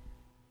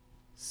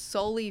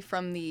 solely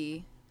from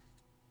the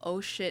oh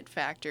shit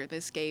factor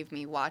this gave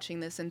me watching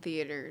this in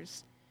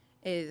theaters,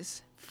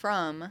 is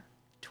from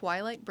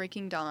Twilight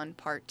Breaking Dawn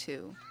Part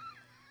 2.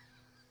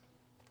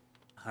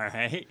 All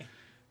right.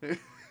 I Adam?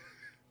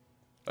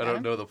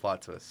 don't know the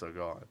plot twist, so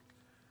go on.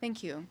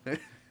 Thank you.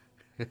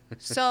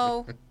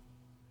 So,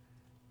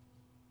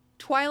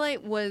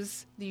 Twilight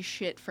was the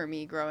shit for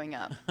me growing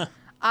up.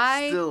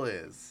 Still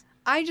is.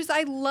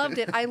 I loved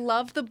it. I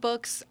loved the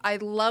books. I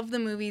loved the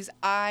movies.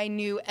 I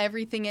knew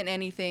everything and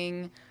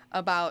anything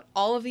about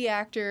all of the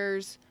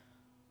actors,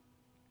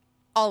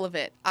 all of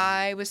it.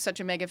 I was such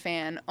a mega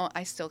fan. Oh,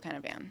 I still kind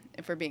of am,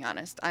 if we're being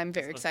honest. I'm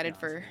very Let's be excited honest,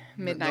 for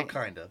man. Midnight.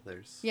 No, kinda.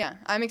 There's. Yeah,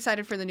 I'm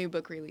excited for the new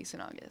book release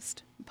in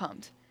August.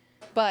 Pumped.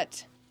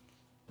 But,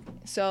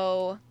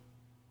 so,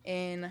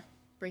 in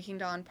Breaking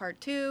Dawn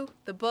Part 2,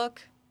 the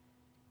book,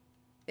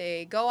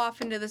 they go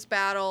off into this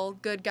battle,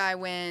 good guy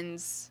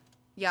wins,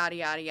 yada,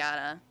 yada,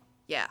 yada.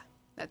 Yeah,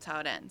 that's how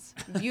it ends.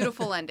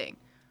 Beautiful ending.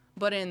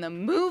 But in the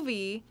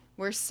movie,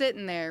 we're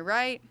sitting there,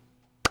 right?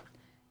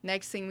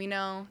 Next thing we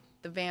know,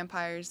 the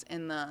vampires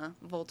and the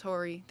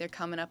Volturi, they're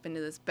coming up into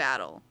this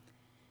battle.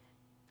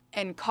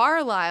 And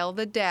Carlisle,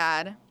 the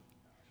dad,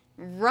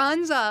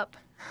 runs up.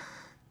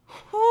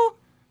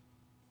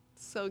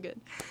 So good.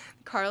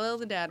 Carlisle,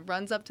 the dad,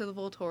 runs up to the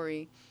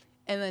Volturi.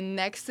 And the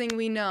next thing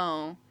we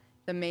know,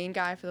 the main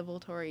guy for the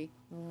Volturi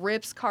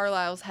rips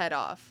Carlisle's head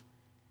off.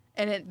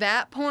 And at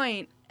that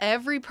point,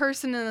 every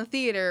person in the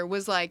theater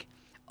was like,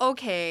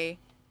 okay,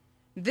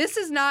 this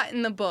is not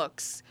in the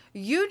books.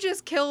 You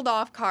just killed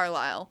off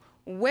Carlisle.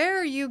 Where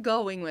are you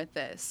going with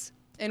this?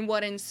 And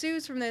what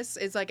ensues from this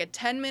is like a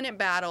 10-minute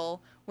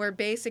battle where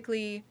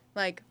basically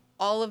like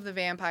all of the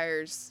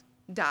vampires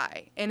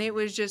die. And it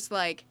was just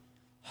like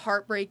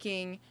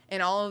heartbreaking,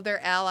 and all of their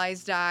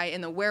allies die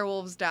and the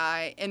werewolves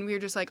die. And we were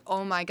just like,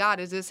 oh my God,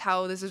 is this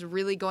how this is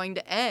really going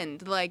to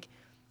end? Like,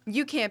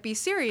 you can't be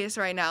serious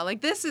right now.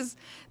 Like, this is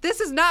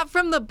not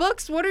from the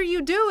books. What are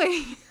you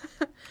doing?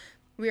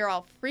 We are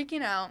all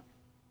freaking out.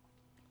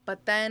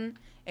 But then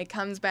it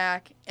comes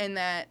back and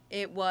that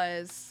it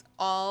was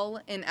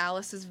all in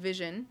Alice's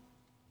vision.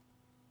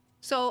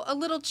 So a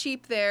little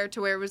cheap there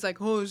to where it was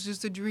like, oh, it's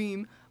just a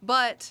dream.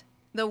 But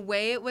the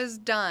way it was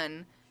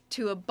done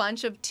to a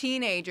bunch of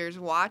teenagers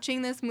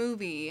watching this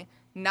movie,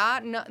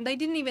 they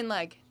didn't even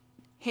like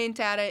hint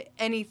at it,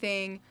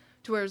 anything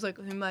to where it was like,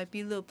 it might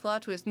be a little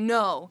plot twist.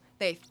 No,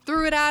 they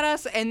threw it at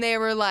us and they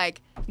were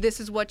like, this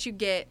is what you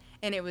get.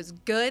 And it was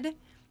good.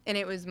 And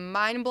it was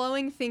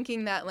mind-blowing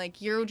thinking that,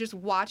 like, you're just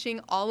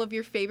watching all of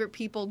your favorite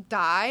people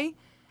die,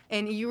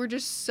 and you were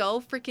just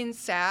so freaking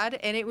sad,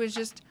 and it was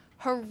just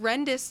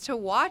horrendous to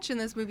watch in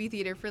this movie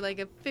theater for, like,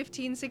 a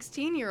 15,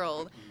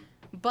 16-year-old.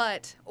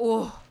 But,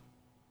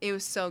 it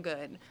was so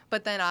good.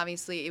 But then,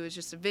 obviously, it was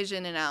just a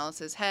vision in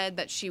Alice's head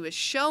that she was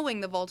showing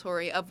the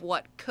Volturi of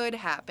what could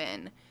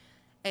happen.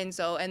 And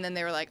then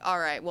they were like, all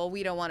right, well,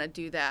 we don't want to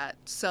do that.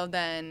 So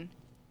then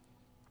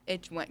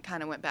it went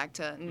back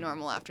to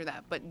normal after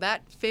that. But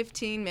that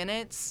 15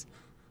 minutes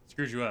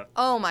Screws you up.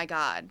 Oh my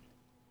God.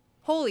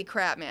 Holy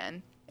crap,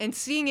 man. And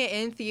seeing it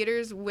in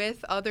theaters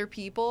with other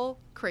people,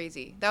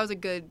 crazy. That was a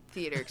good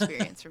theater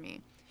experience for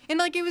me. And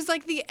like it was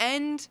like the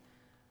end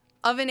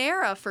of an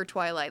era for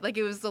Twilight. Like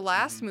it was the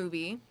last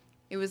movie.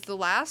 It was the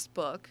last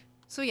book.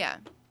 So yeah,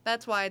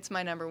 that's why it's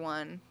my number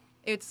one.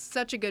 It's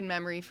such a good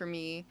memory for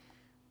me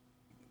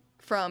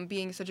from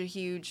being such a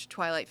huge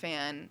Twilight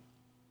fan.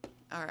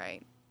 All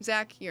right.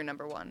 Zach, you're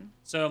number one.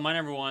 So my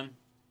number one,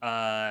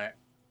 I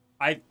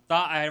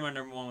thought I had my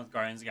number one with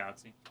Guardians of the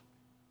Galaxy.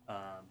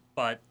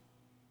 But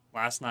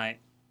last night,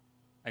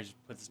 I just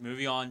put this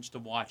movie on just to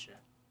watch it.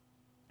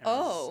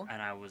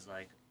 And I was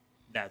like,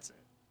 that's it.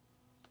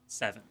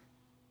 7.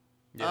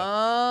 Yeah.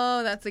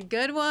 Oh, that's a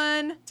good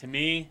one. To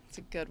me, It's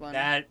a good one.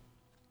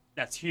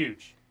 that's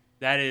huge.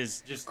 That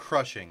is just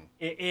Crushing.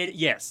 it.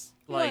 Yes,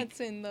 like What's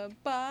in the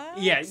box?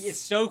 yeah, it's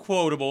so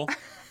quotable.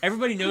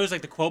 Everybody knows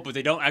like the quote, but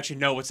they don't actually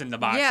know what's in the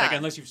box. Yeah. Like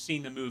unless you've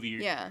seen the movie.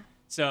 Yeah.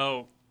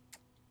 So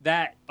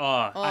that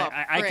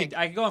I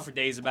could go on for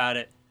days about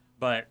it,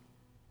 but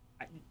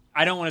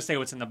I don't want to say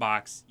what's in the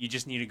box. You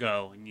just need to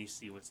go and you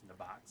see what's in the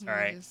box. All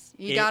right.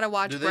 You gotta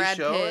watch Do they Brad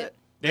show Pitt. it?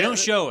 They don't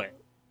show it.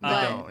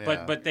 But- don't,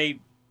 yeah. But they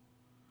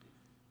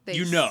They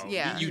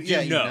Yeah. You Yeah,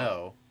 do you know.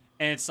 know.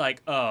 And it's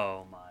like,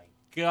 oh my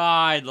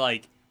God,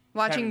 like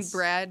Watching Kevin's-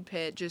 Brad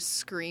Pitt just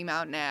scream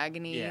out in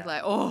agony, Yeah.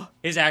 like, oh,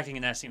 his acting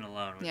in that scene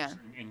alone was Yeah. just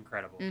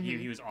incredible. Mhm.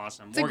 He was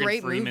awesome. It's a Morgan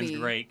great Freeman's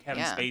movie. great.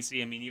 Kevin Yeah.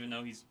 Spacey, I mean, even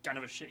though he's kind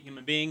of a shit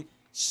human being,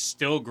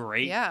 still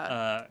great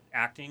Yeah.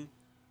 acting.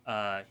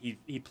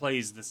 He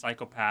plays the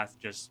psychopath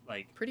just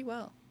like pretty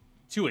well.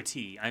 to a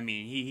T. I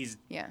mean, he's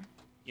Yeah.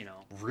 you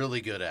know, Really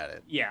good at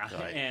it. yeah,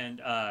 Right.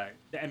 and I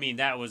mean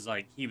that was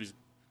like he was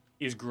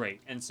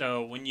great. And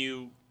so when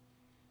you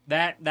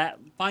that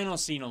final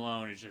scene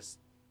alone is just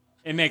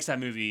it makes that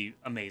movie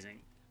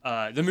amazing.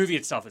 The movie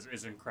itself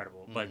is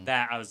incredible, but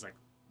that I was like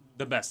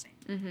the best scene.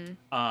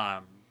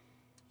 Mm-hmm.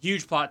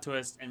 Huge plot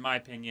twist, in my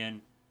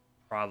opinion,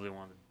 probably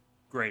one of the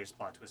greatest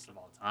plot twists of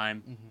all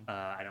time.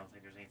 I don't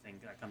think there's anything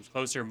that comes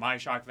closer. My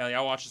shock value.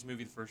 I watched this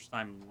movie the first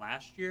time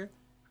last year,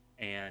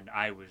 and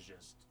I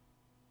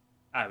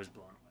was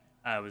blown away.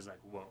 I was like,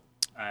 whoa!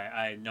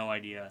 I had no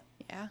idea.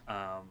 Yeah.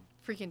 Um,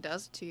 Freaking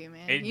does it to you,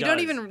 man. It You don't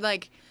does. even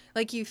like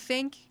you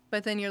think,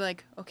 but then you're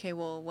like, okay,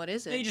 well, what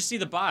is it? you just see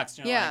the box.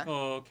 You're Yeah. like,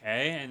 oh,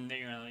 okay, and then,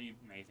 you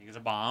may think it's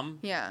a bomb.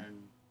 Yeah.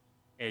 And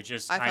it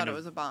just I kind thought of, it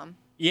was a bomb.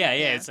 Yeah.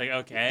 Yeah. It's like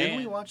okay. Didn't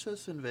we watch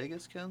this in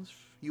Vegas, Ken's?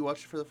 You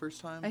watched it for the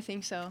first time I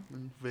think so.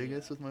 in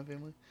Vegas with my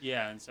family.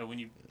 Yeah, and so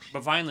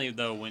but finally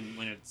though, when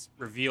it's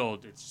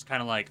revealed, it's just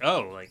kind of like,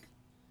 oh, like,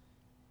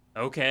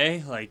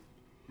 okay, like,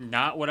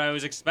 not what I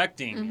was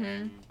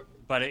expecting,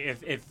 but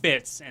it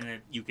fits, and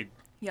you could,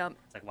 Yep.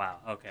 it's like, wow,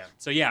 okay.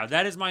 So yeah,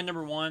 that is my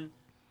number one.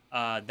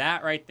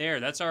 That right there,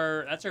 that's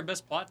our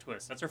best plot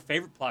twist. That's our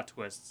favorite plot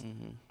twists.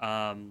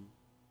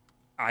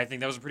 I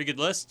think that was a pretty good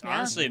list. Yeah.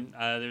 Honestly,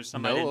 there's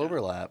some I No didn't-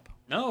 overlap.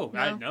 No,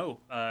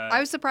 I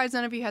was surprised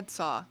none of you had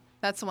Saw.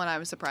 That's the one I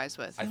was surprised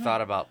with. I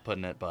thought about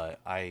putting it, but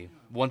I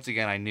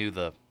knew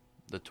the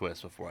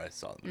twist before I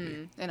saw the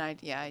movie. And I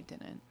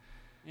didn't.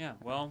 Yeah,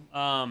 well,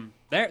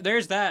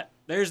 there's that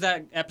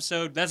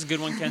episode. That's a good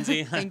one,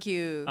 Kenzie. Thank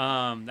you.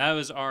 That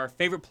was our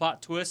favorite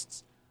plot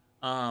twists.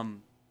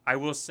 I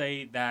will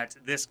say that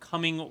this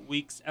coming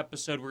week's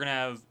episode, we're gonna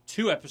have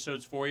 2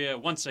 episodes for you.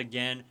 Once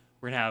again,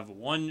 we're gonna have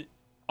 1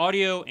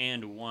 audio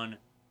and 1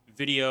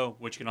 video,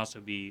 which can also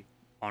be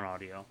on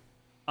audio.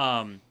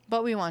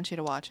 But we want you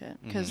to watch it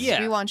because Yeah.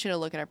 we want you to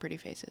look at our pretty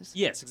faces.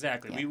 Yes,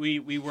 exactly. Yeah.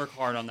 We work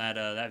hard on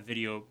that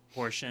video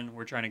portion.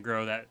 We're trying to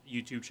grow that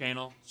YouTube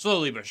channel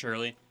slowly but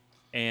surely.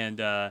 And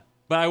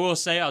but I will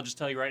say, I'll just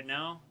tell you right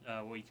now,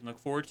 what you can look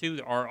forward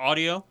to. Our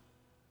audio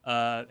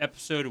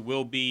episode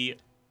will be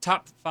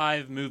top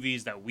 5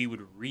 movies that we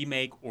would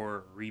remake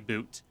or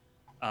reboot.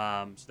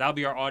 So that'll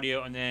be our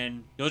audio, and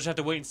then you'll just have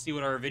to wait and see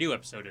what our video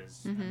episode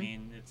is. I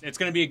mean, it's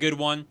going to be a good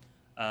one.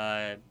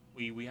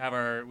 We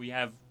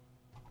have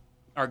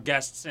our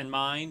guests in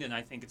mind, and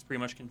I think it's pretty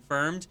much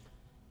confirmed,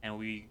 and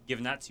we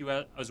given that to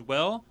you as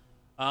well.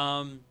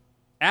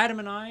 Adam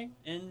and I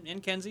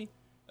and Kenzie,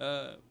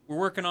 we're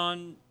working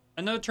on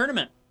another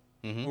tournament.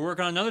 We're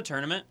working on another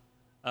tournament.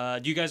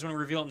 Do you guys want to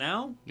reveal it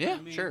now? Yeah,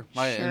 I mean, sure.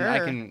 Sure.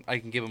 I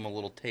can give them a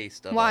little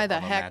taste of Why of the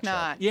a heck matchup.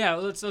 not? Yeah,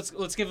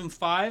 let's give them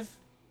 5.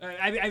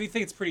 I think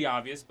it's pretty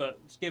obvious, but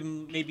let's give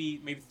them maybe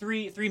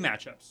three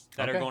matchups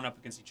that are Okay. going up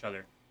against each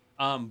other.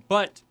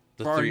 But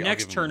The for our 3, I'll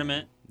next give 'em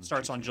tournament the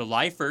starts on juicy.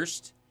 July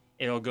 1st.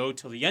 It'll go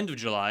till the end of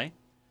July.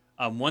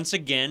 Once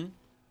again,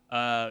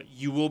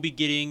 you will be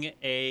getting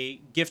a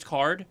gift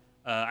card.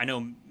 I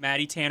know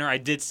Maddie Tanner, I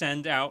did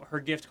send out her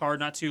gift card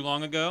not too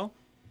long ago.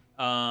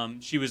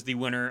 She was the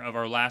winner of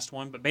our last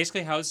one. But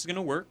basically how this is going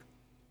to work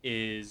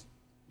is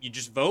you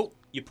just vote,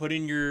 you put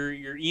in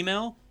your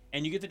email,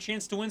 and you get the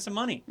chance to win some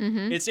money.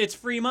 It's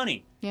free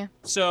money. Yeah.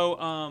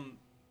 So,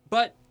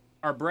 but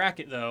our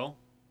bracket, though,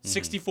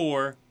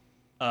 64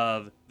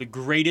 of the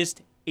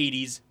greatest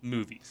 80s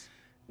movies.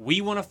 We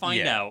want to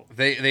find out.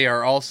 They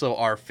are also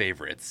our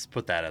favorites.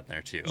 Put that in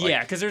there too. Like,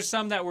 Yeah, because there's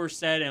some that were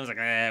said, and it was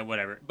like,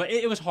 whatever. But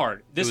it was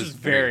hard. This was is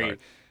very very, hard.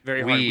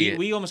 very hard. We-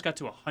 We almost got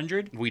to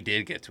 100. we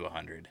did get to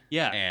 100.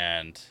 Yeah.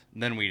 And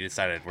then we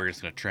decided we're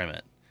just gonna trim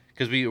it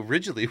because we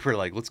originally were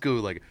like, let's go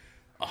like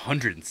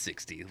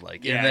 160.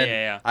 Like, Yeah, and then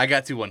yeah. I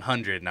got to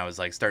 100 and I was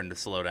like starting to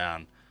slow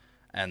down,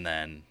 and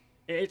then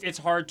It's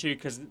hard to,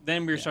 because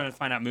then we were starting to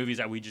find out movies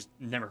that we just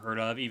never heard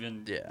of.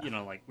 Even, Yeah.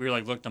 like we were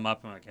like looked them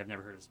up and we're like, I've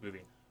never heard of this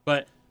movie.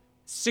 But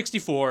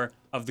 64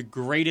 of the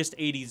greatest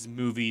 80s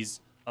movies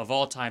of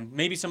all time.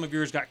 Maybe some of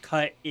yours got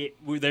cut.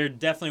 There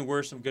definitely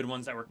were some good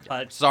ones that were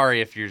cut.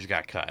 sorry if yours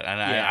got cut. And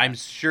Yeah. I'm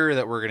sure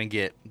that we're gonna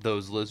get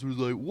those listeners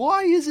like,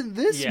 why isn't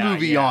this Yeah,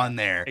 movie yeah. on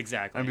there?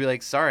 Exactly. And I'd be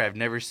like, sorry, I've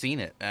never seen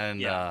it,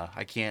 and Yeah.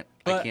 I can't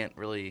But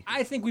really.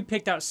 I think we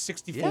picked out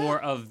 64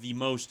 of the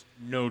most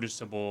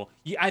noticeable.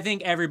 I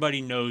think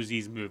everybody knows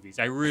these movies.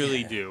 I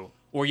really do.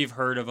 Or you've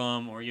heard of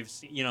them, or you've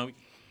seen,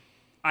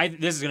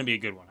 this is going to be a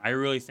good one. I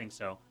really think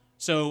so.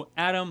 So,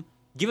 Adam,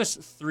 give us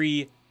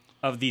 3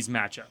 of these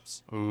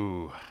matchups.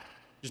 Ooh,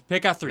 Just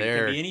pick out 3. It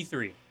They're- can be any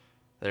 3.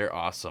 they're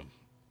awesome.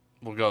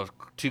 We'll go with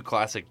 2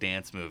 classic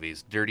dance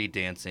movies: Dirty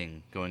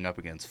Dancing going up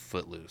against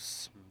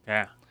Footloose.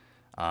 Yeah.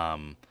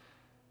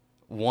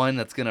 One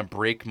that's gonna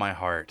break my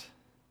heart: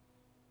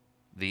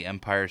 The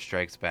Empire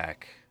Strikes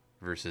Back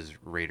versus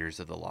Raiders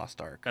of the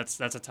Lost Ark. That's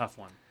a tough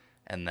one.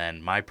 And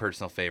then my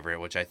personal favorite,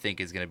 which I think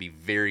is going to be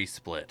very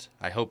split.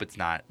 I hope it's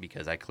not,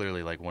 because I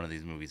clearly like one of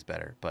these movies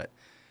better. But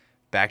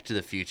Back to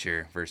the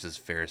Future versus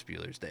Ferris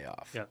Bueller's Day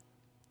Off. Yep.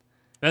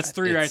 That's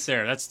 3 right It's-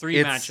 there. That's 3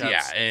 matchups.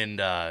 Yeah,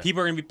 and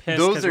People are going to be pissed.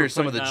 'cause those we're are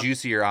some of the putting up-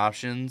 juicier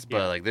options. But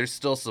Yeah. like, there's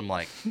still some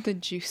like The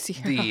juicy.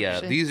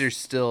 these are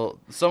still,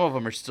 some of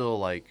them are still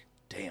like,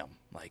 damn,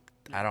 like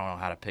I don't know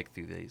how to pick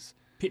through these.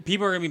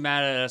 People are going to be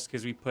mad at us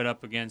because we put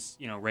up against,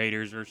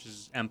 Raiders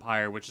versus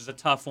Empire, which is a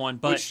tough one.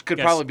 But Which could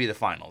guess- probably be the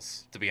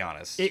finals, to be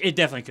honest. It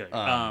definitely could.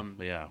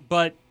 But yeah.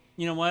 But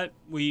you know what?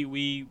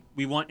 We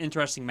want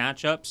interesting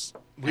matchups.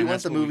 We and want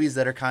that's the what we- movies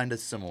that are kind of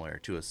similar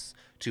to us,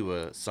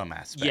 to some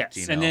aspect. Yes,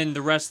 you know? and then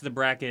the rest of the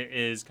bracket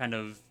is kind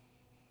of,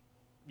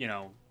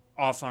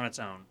 off on its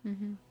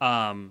own.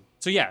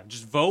 So yeah,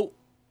 just vote.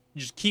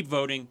 Just keep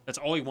voting. That's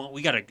all we want.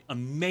 We got an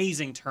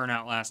amazing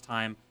turnout last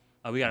time.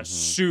 We got a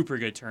super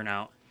good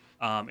turnout.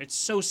 It's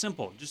so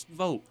simple. Just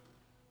vote.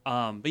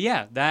 But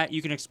yeah, that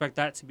you can expect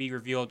that to be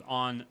revealed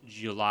on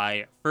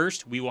July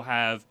 1st. We will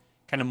have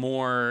kind of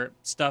more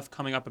stuff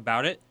coming up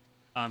about it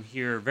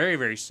here very,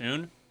 very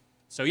soon.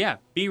 So yeah,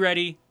 be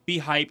ready, be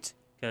hyped,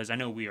 because I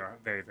know we are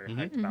very, very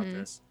hyped about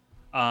this.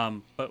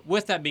 But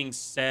with that being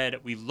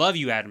said, we love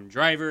you, Adam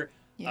Driver.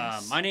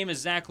 Yes. My name is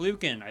Zach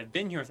Lucan. I've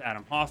been here with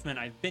Adam Hoffman.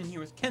 I've been here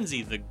with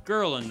Kenzie, the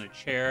girl in the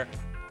chair.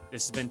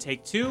 This has been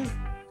Take Two.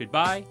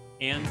 Goodbye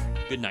and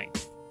good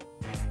night.